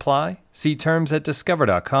 Limitations apply. See terms at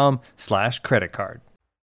discover.com/creditcard.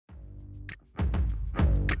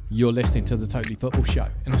 You're listening to The Totally Football Show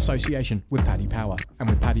in association with Paddy Power. And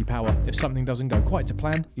with Paddy Power, if something doesn't go quite to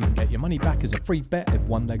plan, you can get your money back as a free bet if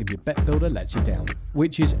one leg of your bet builder lets you down.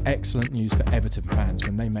 Which is excellent news for Everton fans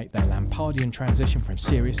when they make their Lampardian transition from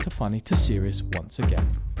serious to funny to serious once again.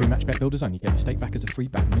 Pre-match bet builders only. Get your stake back as a free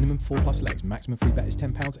bet. Minimum 4+ legs. Maximum free bet is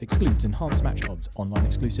 £10. Excludes enhanced match odds. Online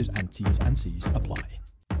exclusives and T's and C's apply.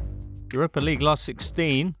 Europa League last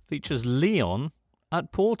 16 features Lyon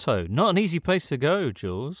at Porto. Not an easy place to go,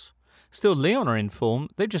 Jules. Still, Lyon are in form.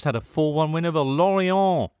 They just had a 4-1 win over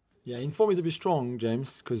Lorient. Yeah, in form is a bit strong,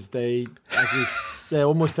 James, because they, as we say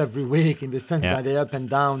almost every week, in the sense that they're up and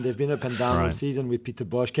down. They've been up and down all season with Peter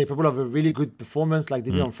Bosz, capable of a really good performance like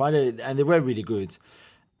they did on Friday, and they were really good.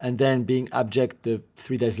 And then being abject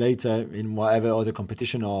 3 days later in whatever other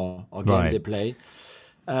competition or game they play.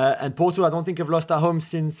 And Porto, I don't think have lost at home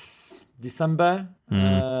since December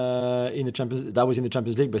in the Champions. That was in the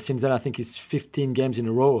Champions League, but since then I think it's 15 games in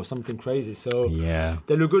a row or something crazy. So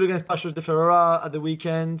they look good against Paços de Ferreira at the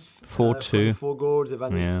weekend. 4-2, 4 goals.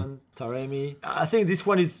 Evanilson, Taremi. I think this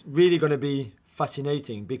one is really going to be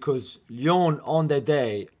fascinating because Lyon on their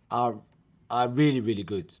day are really really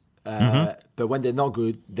good. But when they're not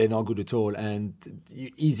good at all, and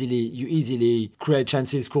you easily create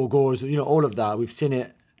chances, score goals. All of that. We've seen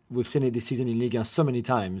it this season in Ligue 1 so many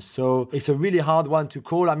times. So it's a really hard one to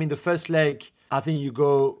call. I mean, the first leg, I think you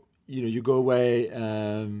go away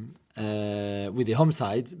with the home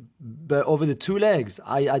side. But over the 2 legs,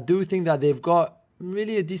 I do think that they've got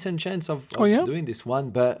really a decent chance of doing this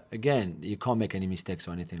one. But again, you can't make any mistakes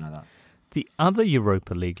or anything like that. The other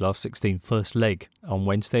Europa League last 16 first leg on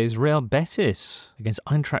Wednesday is Real Betis against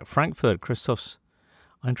Eintracht Frankfurt. Christoph's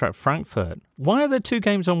Eintracht Frankfurt. Why are there 2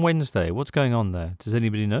 games on Wednesday? What's going on there? Does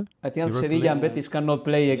anybody know? I think Sevilla and Betis cannot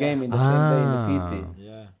play a game in the same day in the city.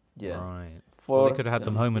 Yeah. Right. They could have had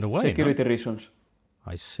them home and away. Security reasons.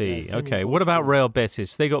 I see. Okay. What about Real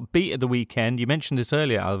Betis? They got beat at the weekend. You mentioned this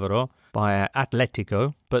earlier, Alvaro, by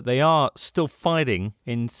Atletico, but they are still fighting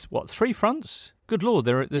in, 3 fronts? Good Lord,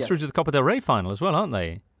 they're through to the Copa del Rey final as well, aren't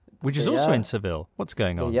they? Which is also in Seville. What's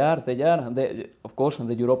going on? They are. And of course, and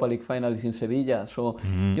the Europa League final is in Sevilla. So,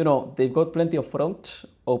 they've got plenty of fronts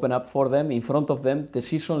open up for them. In front of them, the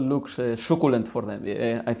season looks succulent for them.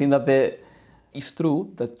 I think that it's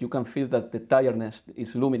true that you can feel that the tiredness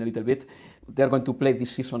is looming a little bit. They are going to play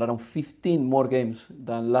this season around 15 more games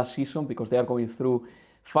than last season because they are going through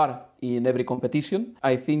far in every competition.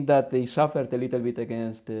 I think that they suffered a little bit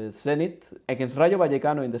against Zenit. Against Rayo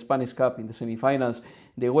Vallecano in the Spanish Cup in the semi-finals,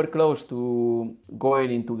 they were close to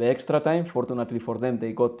going into the extra time. Fortunately for them,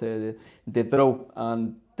 they got the draw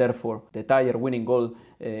and therefore the tire winning goal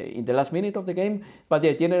in the last minute of the game. But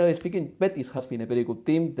yeah, generally speaking, Betis has been a very good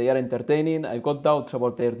team. They are entertaining. I've got doubts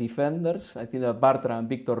about their defenders. I think that Bartra and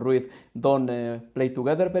Victor Ruiz don't play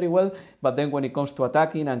together very well. But then when it comes to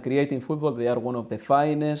attacking and creating football, they are one of the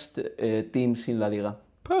finest teams in La Liga.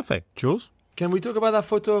 Perfect. Jules? Can we talk about that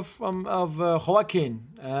photo of Joaquin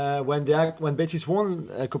when Betis won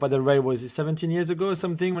Copa del Rey? Was it 17 years ago or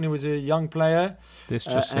something, when he was a young player?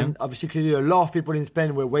 And obviously, clearly, a lot of people in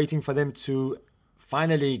Spain were waiting for them to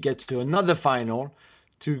finally get to another final,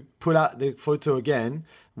 to pull out the photo again,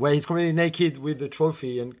 where he's completely naked with the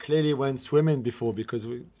trophy and clearly went swimming before, because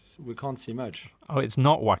we can't see much. Oh, it's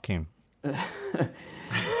not Joaquin.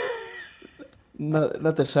 No,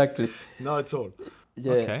 not exactly. Not at all.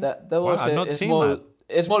 Yeah, okay. that was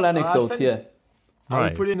a small anecdote, yeah. I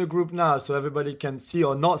will put it in the group now so everybody can see,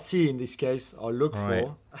 or not see in this case, or look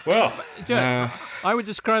for. Well, I would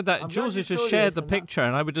describe that. Jules has just shared the picture,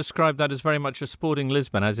 and I would describe that as very much a Sporting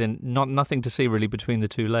Lisbon, as in nothing to see really between the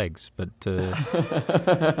two legs. But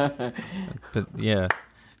but yeah.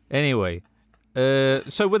 Anyway,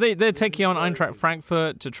 so they're taking on Eintracht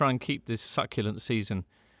Frankfurt to try and keep this succulent season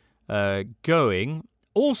going.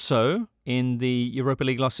 Also, in the Europa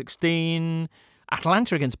League last 16,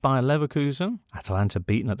 Atalanta against Bayer Leverkusen. Atalanta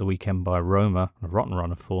beaten at the weekend by Roma, a rotten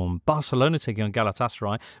run of form. Barcelona taking on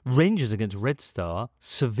Galatasaray. Rangers against Red Star.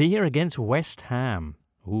 Sevilla against West Ham.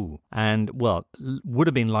 Ooh. And, well, would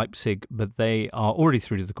have been Leipzig, but they are already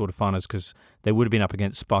through to the quarterfinals because they would have been up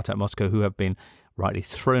against Spartak Moscow, who have been rightly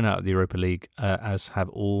thrown out of the Europa League, as have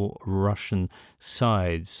all Russian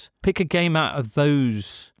sides. Pick a game out of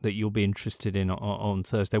those that you'll be interested in on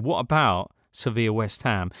Thursday. What about Sevilla-West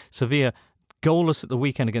Ham? Sevilla goalless at the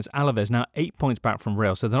weekend against Alaves, now 8 points back from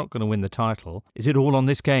Real, so they're not going to win the title. Is it all on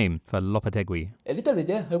this game for Lopetegui? A little bit,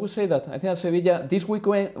 yeah, I would say that. I think that Sevilla, this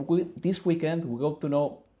weekend, we got to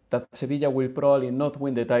know that Sevilla will probably not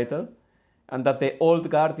win the title and that the old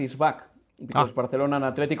guard is back. Because Barcelona and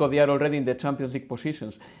Atletico, they are already in the Champions League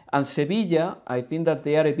positions. And Sevilla, I think that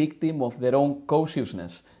they are a victim of their own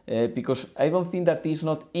cautiousness. Because I don't think that it's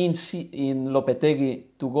not in Lopetegui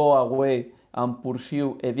to go away and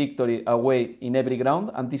pursue a victory away in every ground.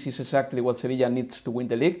 And this is exactly what Sevilla needs to win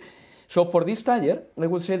the league. So for this tire, I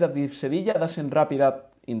would say that if Sevilla doesn't wrap it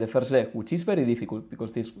up in the first leg, which is very difficult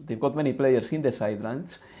because they've got many players in the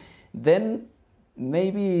sidelines, then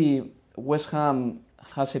maybe West Ham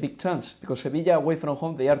has a big chance, because Sevilla away from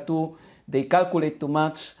home, they calculate too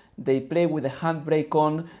much, they play with the handbrake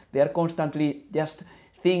on, they are constantly just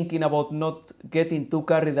thinking about not getting too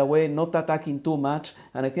carried away, not attacking too much,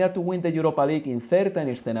 and I think that to win the Europa League in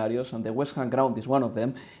certain scenarios, and the West Ham ground is one of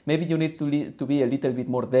them, maybe you need to be a little bit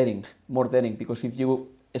more daring, because if you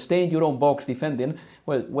stay in your own box defending,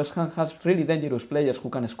 well, West Ham has really dangerous players who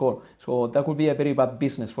can score. So that could be a very bad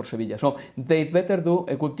business for Sevilla. So they better do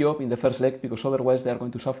a good job in the first leg, because otherwise they are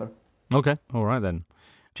going to suffer. Okay, all right then.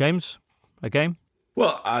 James, a game?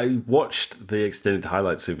 Well, I watched the extended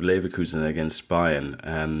highlights of Leverkusen against Bayern,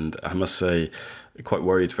 and I must say, quite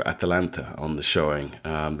worried for Atalanta on the showing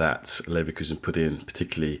that Leverkusen put in,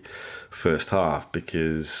 particularly first half,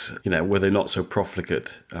 because, were they not so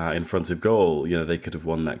profligate in front of goal, they could have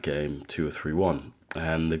won that game 2 or 3-1.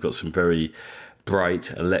 And they've got some very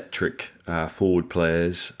bright, electric forward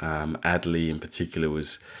players. Adli in particular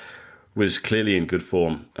was clearly in good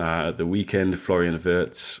form at the weekend. Florian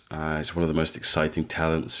Wirtz is one of the most exciting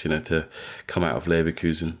talents, to come out of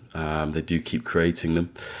Leverkusen. They do keep creating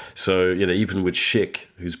them. So, even with Schick,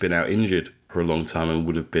 who's been out injured for a long time and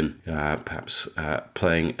would have been perhaps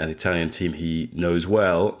playing an Italian team he knows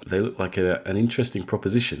well, they look like an interesting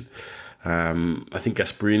proposition. I think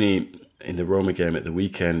Gasperini in the Roma game at the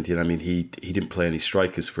weekend, he didn't play any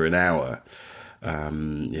strikers for an hour.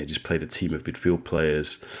 Just played a team of midfield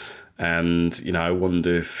players. And, I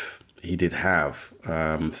wonder if he did have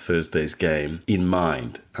Thursday's game in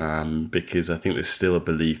mind, because I think there's still a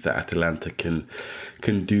belief that Atalanta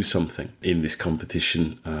can do something in this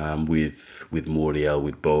competition with Muriel,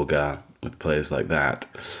 with Boga, with players like that.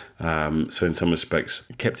 So in some respects,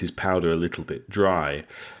 kept his powder a little bit dry.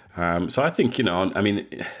 So I think,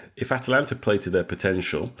 if Atalanta play to their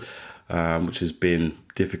potential, which has been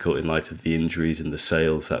difficult in light of the injuries and the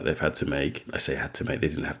sales that they've had to make. I say had to make, they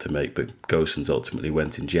didn't have to make, but Goossens ultimately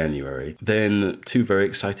went in January. Then two very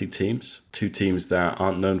exciting teams, two teams that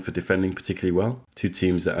aren't known for defending particularly well, two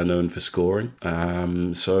teams that are known for scoring.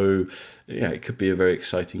 So, it could be a very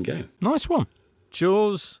exciting game. Nice one.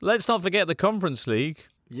 Jules, let's not forget the Conference League.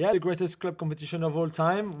 Yeah, the greatest club competition of all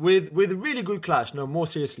time with a really good clash. No, more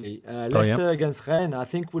seriously. Leicester against Rennes, I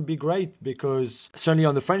think, would be great because certainly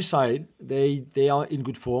on the French side, they are in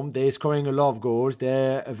good form. They're scoring a lot of goals.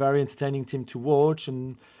 They're a very entertaining team to watch,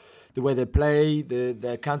 and the way they play,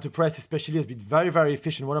 their counter-press especially has been very, very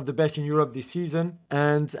efficient. One of the best in Europe this season.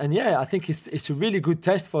 And yeah, I think it's a really good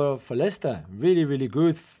test for Leicester. Really, really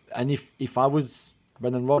good. And if I was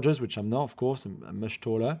Brendan Rodgers, which I'm not, of course, I'm much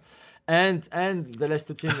taller, and the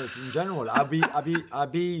Leicester team in general, I'd be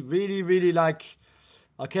really, really like,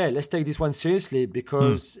 okay, let's take this one seriously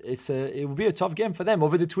because it will be a tough game for them.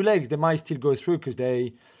 Over the 2 legs, they might still go through because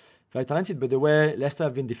they very talented, but the way Leicester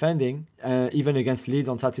have been defending, even against Leeds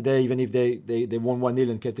on Saturday, even if they won 1-0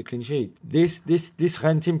 and kept a clean sheet, this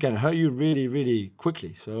Rennes team can hurt you really, really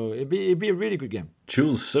quickly. So it'd be a really good game.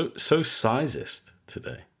 Jules, so sizist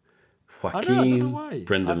today. Joaquin, I don't know why.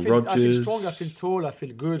 Brendan Rodgers. I feel strong, I feel tall, I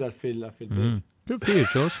feel good, I feel big. Good for you,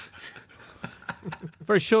 Jules.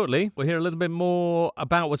 Very shortly, we'll hear a little bit more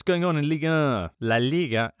about what's going on in Ligue 1, La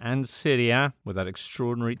Liga and Serie A with that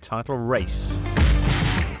extraordinary title race.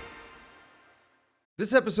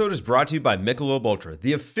 This episode is brought to you by Michelob Ultra,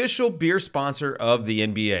 the official beer sponsor of the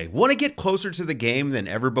NBA. Want to get closer to the game than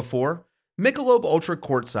ever before? Michelob Ultra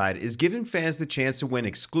Courtside is giving fans the chance to win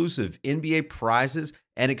exclusive NBA prizes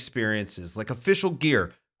and experiences like official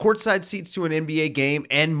gear, courtside seats to an NBA game,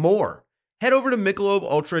 and more. Head over to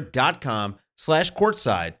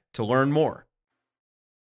MichelobUltra.com/courtside to learn more.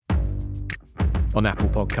 On Apple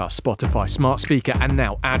Podcasts, Spotify, Smart Speaker, and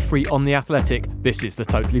now ad-free on The Athletic, this is the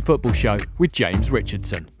Totally Football Show with James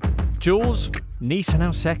Richardson. Jules, Nice are now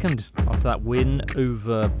second after that win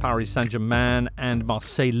over Paris Saint-Germain and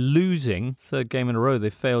Marseille losing. Third game in a row they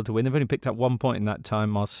failed to win. They've only picked up 1 point in that time,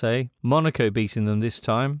 Marseille. Monaco beating them this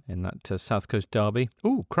time in that South Coast derby.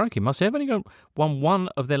 Ooh, crikey, Marseille have only won 1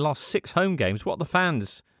 of their last 6 home games. What are the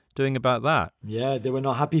fans doing about that? Yeah, they were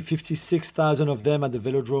not happy. 56,000 of them at the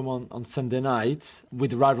Velodrome on Sunday night with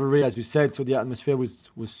the rivalry, as you said, so the atmosphere was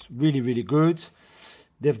really, really good.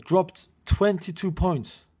 They've dropped 22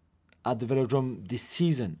 points at the Velodrome this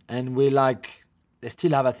season, and they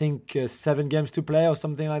still have, I think, 7 games to play or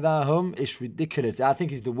something like that at home. It's ridiculous. I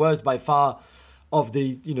think it's the worst by far of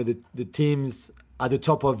the teams at the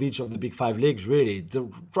top of each of the big 5 leagues, really.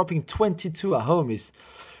 Dropping 22 at home is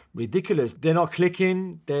ridiculous. They're not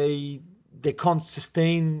clicking. They can't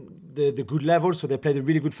sustain the good level, so they played a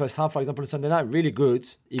really good first half, for example, on Sunday night, really good,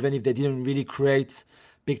 even if they didn't really create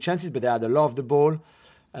big chances, but they had a lot of the ball.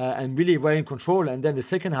 And really were in control. And then the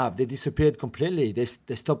second half, they disappeared completely. They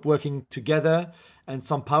stopped working together, and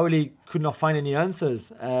Sampaoli could not find any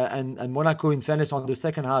answers. And Monaco, in fairness, on the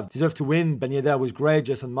second half, deserved to win. Ben Yedder was great.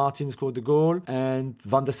 Jason Martin scored the goal. And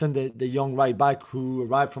Van der Sen, the young right back who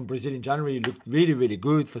arrived from Brazil in January, looked really, really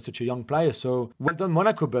good for such a young player. So well done,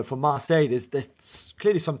 Monaco. But for Marseille, there's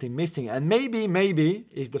clearly something missing. And maybe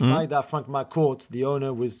is the fact that Frank McCourt, the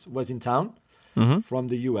owner, was in town. From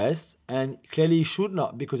the US, and clearly he should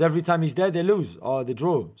not, because every time he's there they lose or they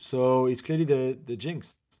draw, so it's clearly the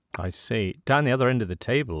jinx. I see. Down the other end of the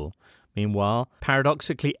table, meanwhile,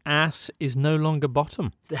 paradoxically, AS is no longer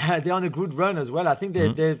bottom. They're on a good run as well. I think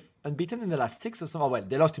they've unbeaten in the last 6 or something. Well,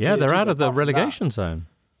 they lost to PSG, they're out of the relegation zone.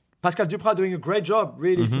 Pascal Duprat doing a great job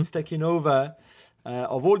really since taking over.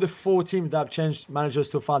 Of all the 4 teams that have changed managers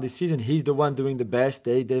so far this season, he's the one doing the best.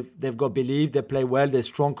 They've got belief, they play well, they're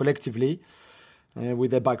strong collectively.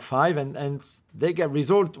 With their back 5, and they get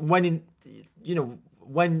result when it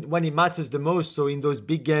matters the most. So in those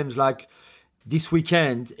big games like this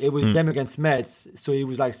weekend, it was them against Metz. So it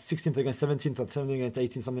was like 16th against 17th or 17th against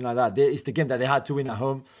 18th, something like that. It's the game that they had to win at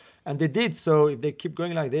home, and they did. So if they keep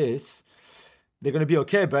going like this, they're going to be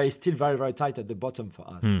okay. But it's still very, very tight at the bottom for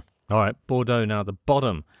us. All right, Bordeaux now the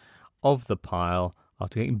bottom of the pile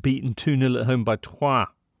after getting beaten 2-0 at home by Troyes.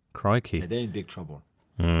 Crikey. Yeah, they're in big trouble.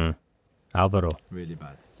 Alvaro. Really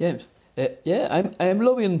bad. James. I am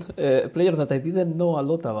loving a player that I didn't know a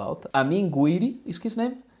lot about. Amin Gouiri is his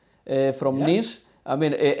name, from Nice. I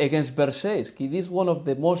mean, against Versailles. He did one of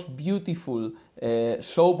the most beautiful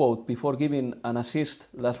showboat before giving an assist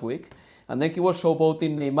last week. And then he was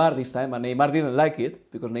showboating Neymar this time, and Neymar didn't like it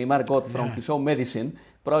because Neymar got from his own medicine.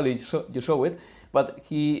 Probably you saw it. But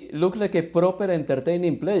he looks like a proper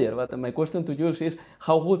entertaining player. But my question to Jules is,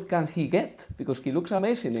 how good can he get? Because he looks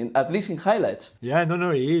amazing, at least in highlights. Yeah,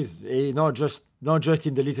 no, he is. Not just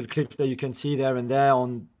in the little clips that you can see there and there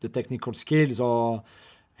on the technical skills. Or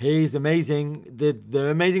he's amazing. The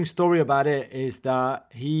amazing story about it is that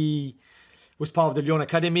he was part of the Lyon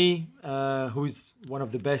Academy, who is one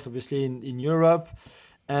of the best, obviously, in Europe.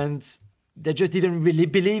 And they just didn't really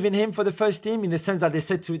believe in him for the first team, in the sense that they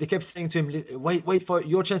kept saying to him, wait for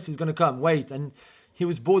your chance is going to come, wait. And he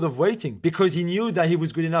was bored of waiting because he knew that he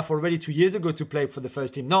was good enough already 2 years ago to play for the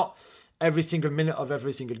first team. Not every single minute of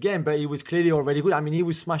every single game, but he was clearly already good. I mean, he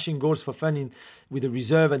was smashing goals for fun with the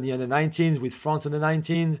reserve and the under-19s, with France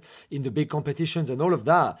under-19s, in the big competitions and all of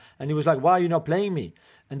that. And he was like, why are you not playing me?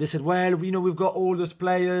 And they said, well, we've got all those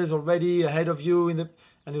players already ahead of you. And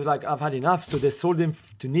he was like, I've had enough. So they sold him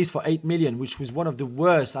to Nice for 8 million, which was one of the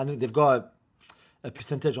worst. I know they've got a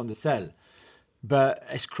percentage on the sell. But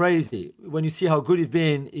it's crazy. When you see how good he's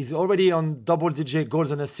been, he's already on double-digit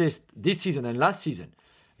goals and assists this season and last season.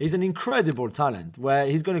 He's an incredible talent where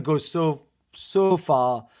he's going to go so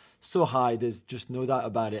far, so high. There's just no doubt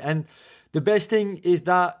about it. And the best thing is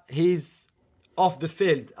that he's off the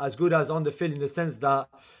field as good as on the field, in the sense that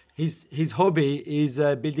his hobby is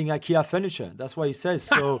building IKEA furniture. That's what he says.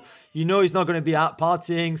 So he's not going to be out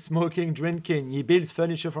partying, smoking, drinking. He builds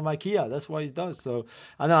furniture from IKEA. That's what he does. So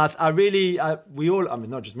we all, I mean,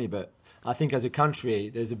 not just me, but I think as a country,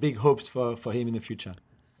 there's a big hopes for him in the future.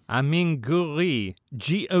 Amine Gouiri,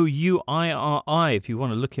 Gouiri. If you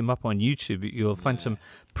want to look him up on YouTube, you'll find some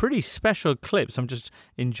pretty special clips. I'm just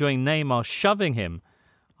enjoying Neymar shoving him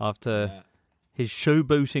after his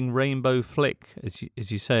showboating rainbow flick,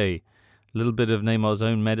 as you say. A little bit of Neymar's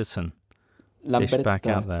own medicine. Dished back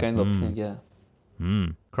out there. Kind of thing, yeah.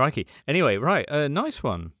 Crikey. Anyway, right, nice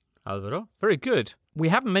one, Alvaro. Very good. We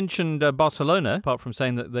haven't mentioned Barcelona, apart from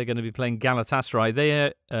saying that they're going to be playing Galatasaray.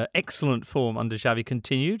 Their excellent form under Xavi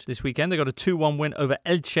continued this weekend. They got a 2-1 win over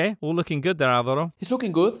Elche. All looking good there, Alvaro. It's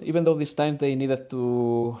looking good, even though this time they needed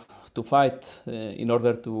to fight in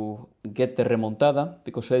order to get the remontada,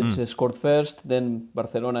 because Elche scored first, then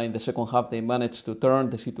Barcelona in the second half, they managed to turn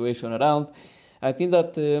the situation around. I think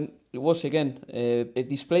that it was, again, a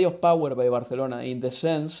display of power by Barcelona, in the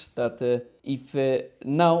sense that if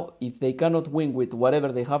they cannot win with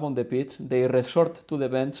whatever they have on the pitch, they resort to the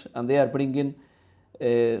bench and they are bringing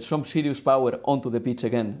some serious power onto the pitch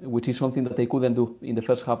again, which is something that they couldn't do in the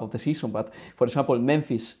first half of the season. But, for example,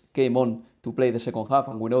 Memphis came on to play the second half,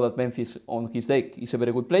 and we know that Memphis, on his day, is a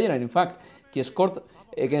very good player, and in fact, he scored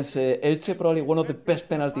against Elche, probably one of the best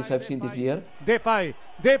penalties I've seen this year. Depay,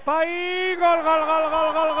 gol,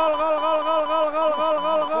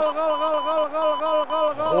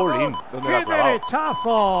 Jolín, ¿dónde lo ha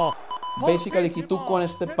clavado? Basically, he took one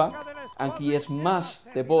step back and he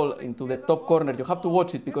smashed the ball into the top corner. You have to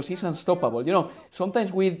watch it because he's unstoppable.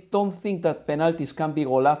 Sometimes we don't think that penalties can be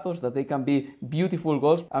golazos, that they can be beautiful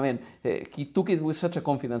goals. I mean, he took it with such a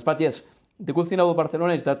confidence. But yes, the good thing about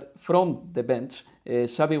Barcelona is that from the bench,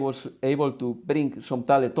 Xavi was able to bring some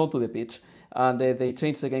talent onto the pitch, and they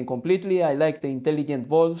changed the game completely. I like the intelligent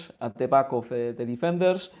balls at the back of the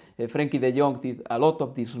defenders. Frenkie de Jong did a lot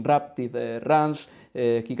of disruptive runs.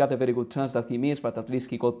 He got a very good chance that he missed, but at least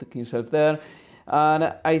he got himself there.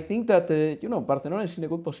 And I think that, Barcelona is in a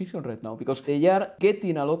good position right now, because they are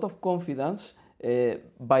getting a lot of confidence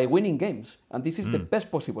by winning games. And this is the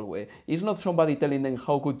best possible way. It's not somebody telling them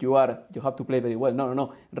how good you are, you have to play very well.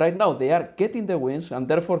 No. Right now, they are getting the wins, and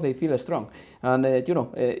therefore they feel strong. And,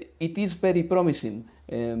 it is very promising,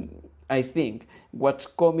 I think, what's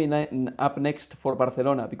coming up next for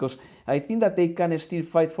Barcelona, because I think that they can still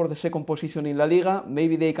fight for the second position in La Liga.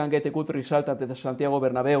 Maybe they can get a good result at the Santiago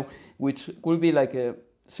Bernabéu, which could be like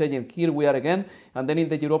saying, here we are again. And then in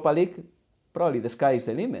the Europa League, probably the sky is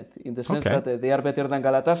the limit, in the sense that they are better than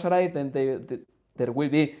Galatasaray, then they will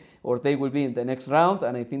be in the next round,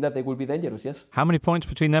 and I think that they will be dangerous, yes. How many points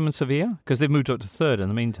between them and Sevilla? Because they've moved up to third in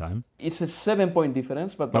the meantime. It's a 7-point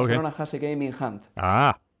difference, but Barcelona has a game in hand.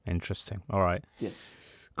 Ah, interesting. All right. Yes.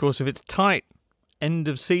 Of course, if it's tight end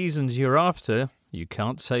of seasons you're after, you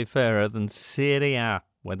can't say fairer than Serie A,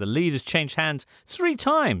 where the lead has changed hands 3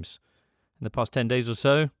 times in the past 10 days or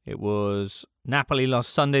so. It was Napoli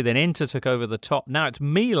last Sunday, then Inter took over the top. Now it's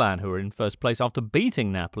Milan who are in first place after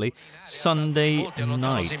beating Napoli Sunday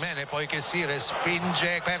night. Poi che si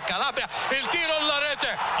respinge per Calabria, il tiro alla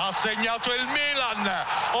rete, ha segnato il Milan,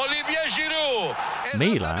 Olivier Giroud.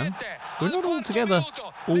 Milan, who are not altogether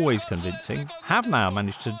always convincing, have now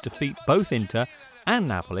managed to defeat both Inter and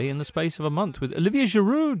Napoli in the space of a month, with Olivier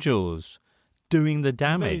Giroud, Jules, doing the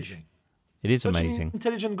damage. Amazing. It is Such amazing. An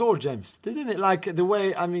intelligent goal, James. Didn't it? Like the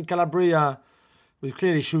way, Calabria was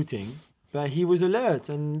clearly shooting, but he was alert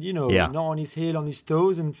and, not on his heel, on his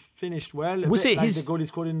toes, and finished well. Was it like the goal he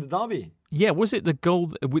scored in the derby? Yeah, was it the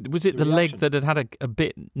goal? Was it the leg that had a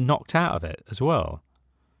bit knocked out of it as well?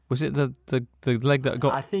 Was it the leg that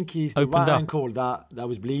got? I think he's the right ankle that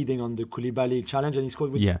was bleeding on the Koulibaly challenge, and he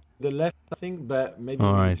scored with the left, I think, but maybe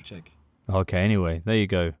we need to check. Okay, anyway, there you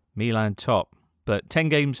go. Milan top, but 10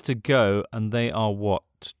 games to go, and they are,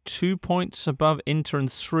 2 points above Inter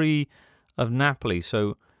and 3 of Napoli,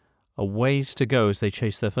 so a ways to go as they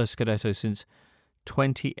chase their first Scudetto since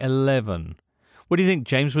 2011. What do you think,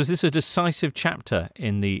 James? Was this a decisive chapter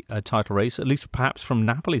in the title race, at least perhaps from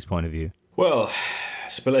Napoli's point of view? Well,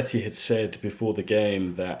 Spalletti had said before the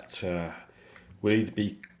game that we'll either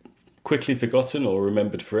be quickly forgotten or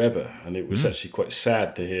remembered forever. And it was actually quite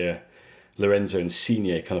sad to hear Lorenzo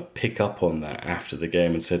Insigne kind of pick up on that after the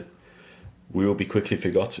game and said, we will be quickly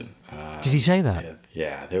forgotten. Did he say that?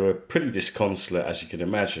 Yeah, they were pretty disconsolate, as you can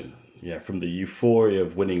imagine. Yeah, from the euphoria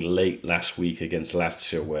of winning late last week against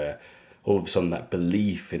Lazio, where all of a sudden that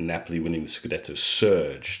belief in Napoli winning the Scudetto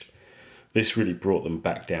surged. This really brought them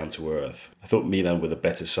back down to earth. I thought Milan were the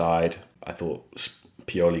better side. I thought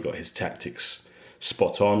Pioli got his tactics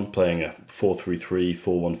spot on, playing a 4-3-3,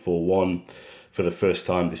 4-1-4-1 for the first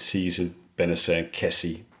time this season. Bennacer and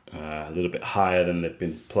Kessie a little bit higher than they've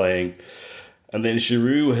been playing. And then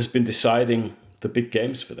Giroud has been deciding the big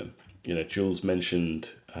games for them. You know, Jules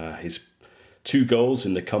mentioned his 2 goals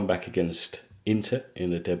in the comeback against Inter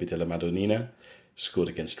in the Derby della Madonnina, scored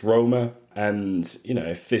against Roma. And, you know,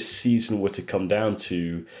 if this season were to come down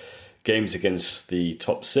to games against the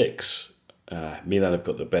top 6, Milan have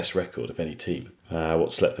got the best record of any team.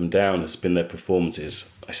 What's let them down has been their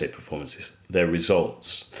performances. I say performances, their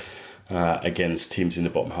results against teams in the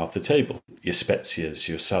bottom half of the table. Your Spezias,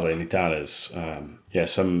 your Salernitanas.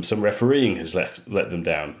 Some refereeing has let them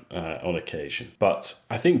down on occasion. But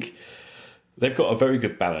I think they've got a very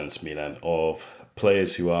good balance, Milan, of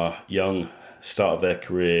players who are young, start of their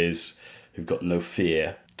careers, who've got no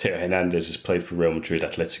fear. Theo Hernandez has played for Real Madrid,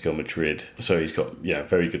 Atletico Madrid, so he's got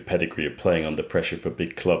very good pedigree of playing under pressure for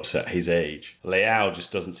big clubs at his age. Leao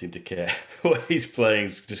just doesn't seem to care what he's playing.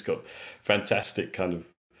 He's just got fantastic kind of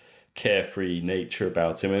carefree nature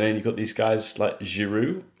about him. And then you've got these guys like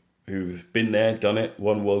Giroud, who've been there, done it,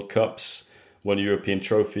 won World Cups, won European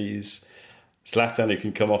trophies. Zlatan, who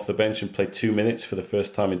can come off the bench and play 2 minutes for the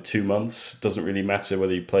first time in 2 months. Doesn't really matter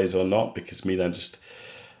whether he plays or not because Milan just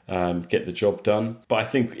get the job done. But I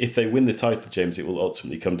think if they win the title, James, it will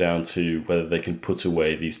ultimately come down to whether they can put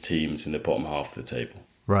away these teams in the bottom half of the table.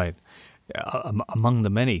 Right. Among the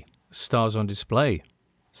many stars on display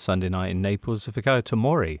Sunday night in Naples, Fikayo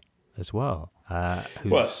Tomori as well.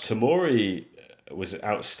 Tomori was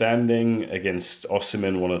outstanding against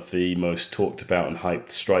Osimhen, one of the most talked about and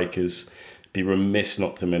hyped strikers. Be remiss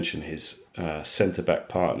not to mention his centre-back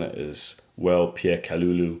partner as well, Pierre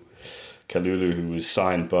Kalulu. Kalulu, who was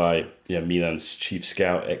signed by Milan's chief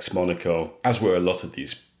scout, ex-Monaco, as were a lot of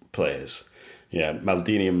these players. Yeah,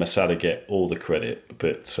 Maldini and Masada get all the credit,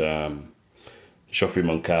 but Geoffrey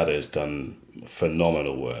Moncada has done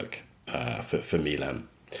phenomenal work for Milan.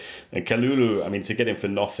 And Kalulu, I mean, to get him for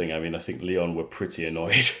nothing, I mean, I think Lyon were pretty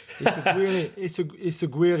annoyed. It's a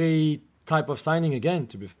Guiri type of signing again,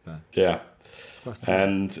 to be fair. Yeah.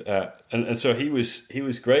 And so he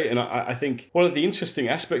was great, and I think one of the interesting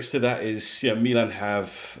aspects to that is Milan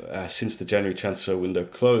have since the January transfer window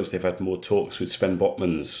closed, they've had more talks with Sven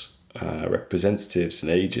Botman's representatives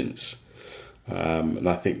and agents, and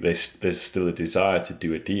I think there's still a desire to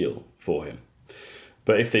do a deal for him.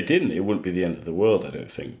 But if they didn't, it wouldn't be the end of the world, I don't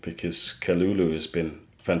think, because Kalulu has been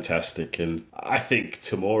fantastic, and I think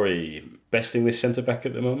Tomori best English centre back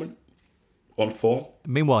at the moment. On form.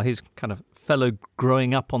 Meanwhile, his kind of fellow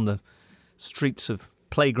growing up on the streets of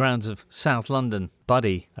playgrounds of South London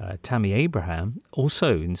buddy, Tammy Abraham,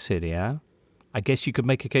 also in Serie A. I guess you could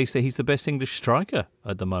make a case that he's the best English striker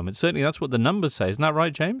at the moment. Certainly that's what the numbers say. Isn't that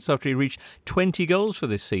right, James? After he reached 20 goals for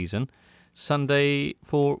this season,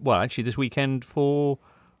 this weekend for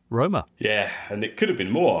Roma. Yeah, and it could have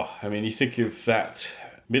been more. I mean, you think of that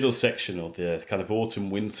middle section of the kind of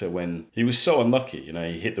autumn-winter when he was so unlucky.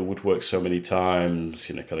 He hit the woodwork so many times,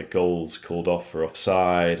 kind of goals called off for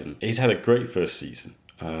offside. And he's had a great first season.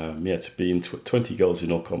 To be in 20 goals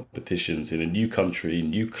in all competitions in a new country,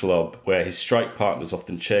 new club, where his strike partners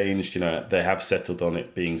often changed. They have settled on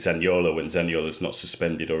it being Zaniolo when Zaniolo's not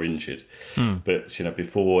suspended or injured. But,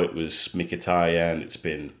 before it was Mkhitaryan, it's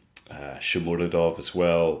been Shomurodov as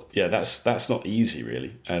well. Yeah, that's not easy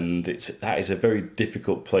really, and that is a very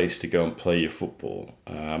difficult place to go and play your football.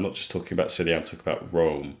 I'm not just talking about Serie A, I'm talking about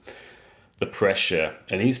Rome. The pressure,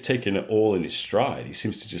 and he's taken it all in his stride. He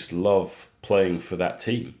seems to just love playing for that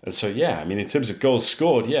team, and so in terms of goals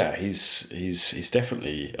scored, he's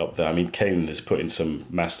definitely up there. I mean, Kane has put in some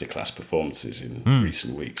masterclass performances in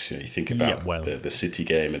recent weeks. You think about the City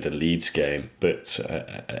game and the Leeds game, but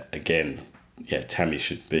again, Tammy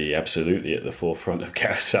should be absolutely at the forefront of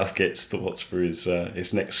Gareth Southgate's thoughts for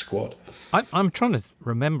his next squad. I'm trying to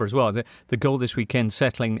remember as well the goal this weekend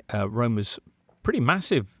settling Roma's pretty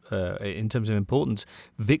massive in terms of importance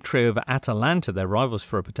victory over Atalanta, their rivals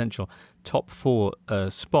for a potential top 4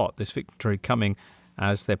 spot. This victory coming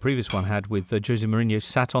as their previous one had with Jose Mourinho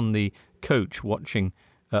sat on the coach watching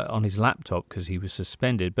on his laptop because he was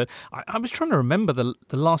suspended. But I was trying to remember the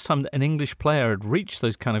last time that an English player had reached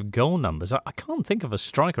those kind of goal numbers. I can't think of a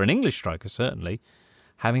striker, an English striker certainly,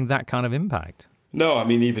 having that kind of impact. No, I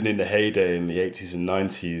mean, even in the heyday in the 80s and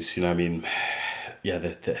 90s,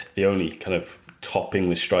 the only kind of top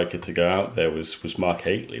English striker to go out there was Mark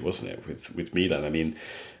Hateley, wasn't it, with Milan? I mean,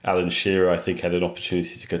 Alan Shearer, I think, had an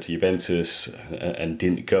opportunity to go to Juventus and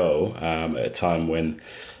didn't go at a time when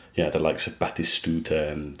the likes of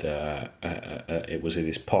Batistuta and it was in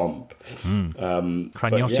his pomp.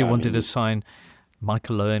 Cragnotti wanted to sign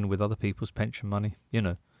Michael Owen with other people's pension money,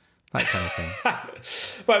 that kind of thing.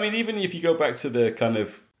 But I mean, even if you go back to the kind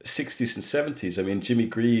of 60s and 70s, I mean, Jimmy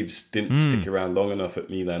Greaves didn't stick around long enough at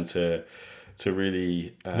Milan to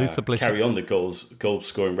really carry on the goal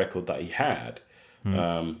scoring record that he had.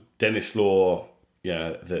 Dennis Law,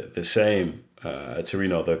 the same.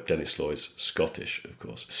 Torino, although Dennis Law is Scottish, of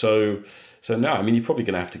course. So now, I mean, you're probably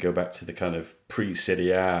going to have to go back to the kind of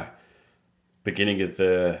pre-Serie A beginning of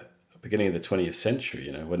the 20th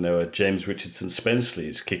century, when there were James Richardson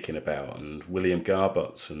Spenceley's kicking about and William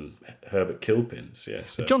Garbutt's and Herbert Kilpins. Yeah,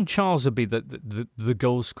 so. John Charles would be the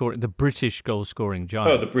goal scoring, the British goal scoring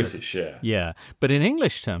giant. Oh, the British, yeah. Yeah, but in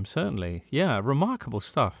English terms, certainly, remarkable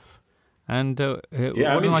stuff. And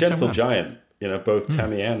gentle giant. Both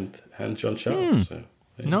Tammy and John Charles. So,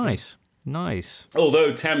 nice.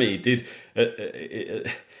 Although Tammy did,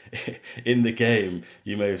 in the game,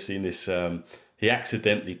 you may have seen this, he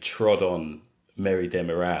accidentally trod on Mary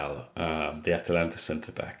Demiral, the Atalanta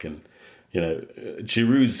centre-back. And,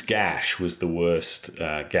 Giroud's gash was the worst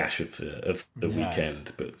gash of the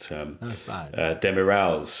weekend. But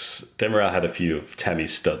Demiral had a few of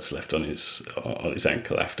Tammy's studs left on his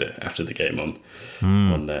ankle after the game on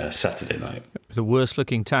Saturday night. It was the worst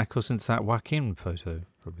looking tackle since that Joaquin photo,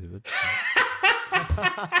 probably.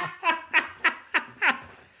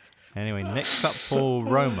 Anyway, next up for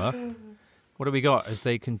Roma. What do we got as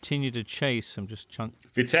they continue to chase? I'm just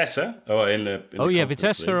Vitesse.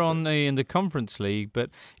 Vitesse are in the Conference League.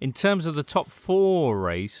 But in terms of the top 4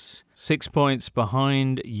 race, 6 points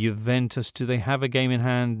behind Juventus. Do they have a game in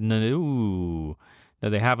hand? No,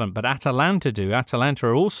 they haven't. But Atalanta do. Atalanta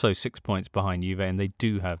are also 6 points behind Juve, and they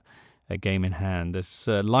do have a game in hand. There's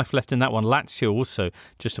life left in that one. Lazio also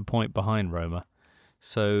just a point behind Roma.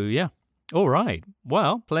 So yeah, all right.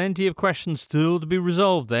 Well, plenty of questions still to be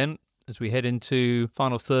resolved then, as we head into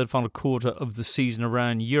final quarter of the season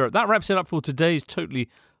around Europe. That wraps it up for today's Totally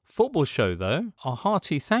Football Show, though. Our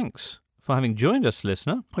hearty thanks for having joined us,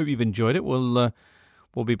 listener. Hope you've enjoyed it. We'll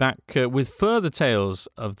be back with further tales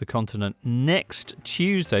of the continent next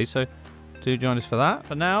Tuesday, so do join us for that.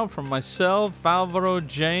 For now, from myself, Alvaro,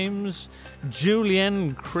 James,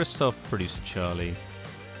 Julian, Christoph, producer Charlie,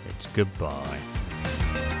 it's goodbye.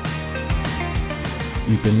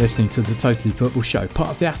 You've been listening to the Totally Football Show, part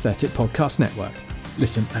of the Athletic Podcast Network.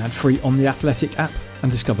 Listen ad-free on the Athletic app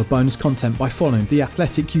and discover bonus content by following the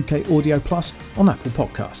Athletic UK Audio Plus on Apple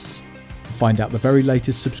Podcasts. Find out the very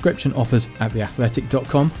latest subscription offers at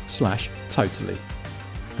theathletic.com/totally.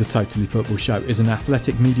 The Totally Football Show is an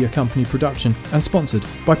Athletic Media Company production and sponsored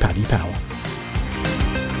by Paddy Power.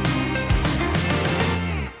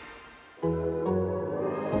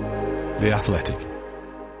 The Athletic.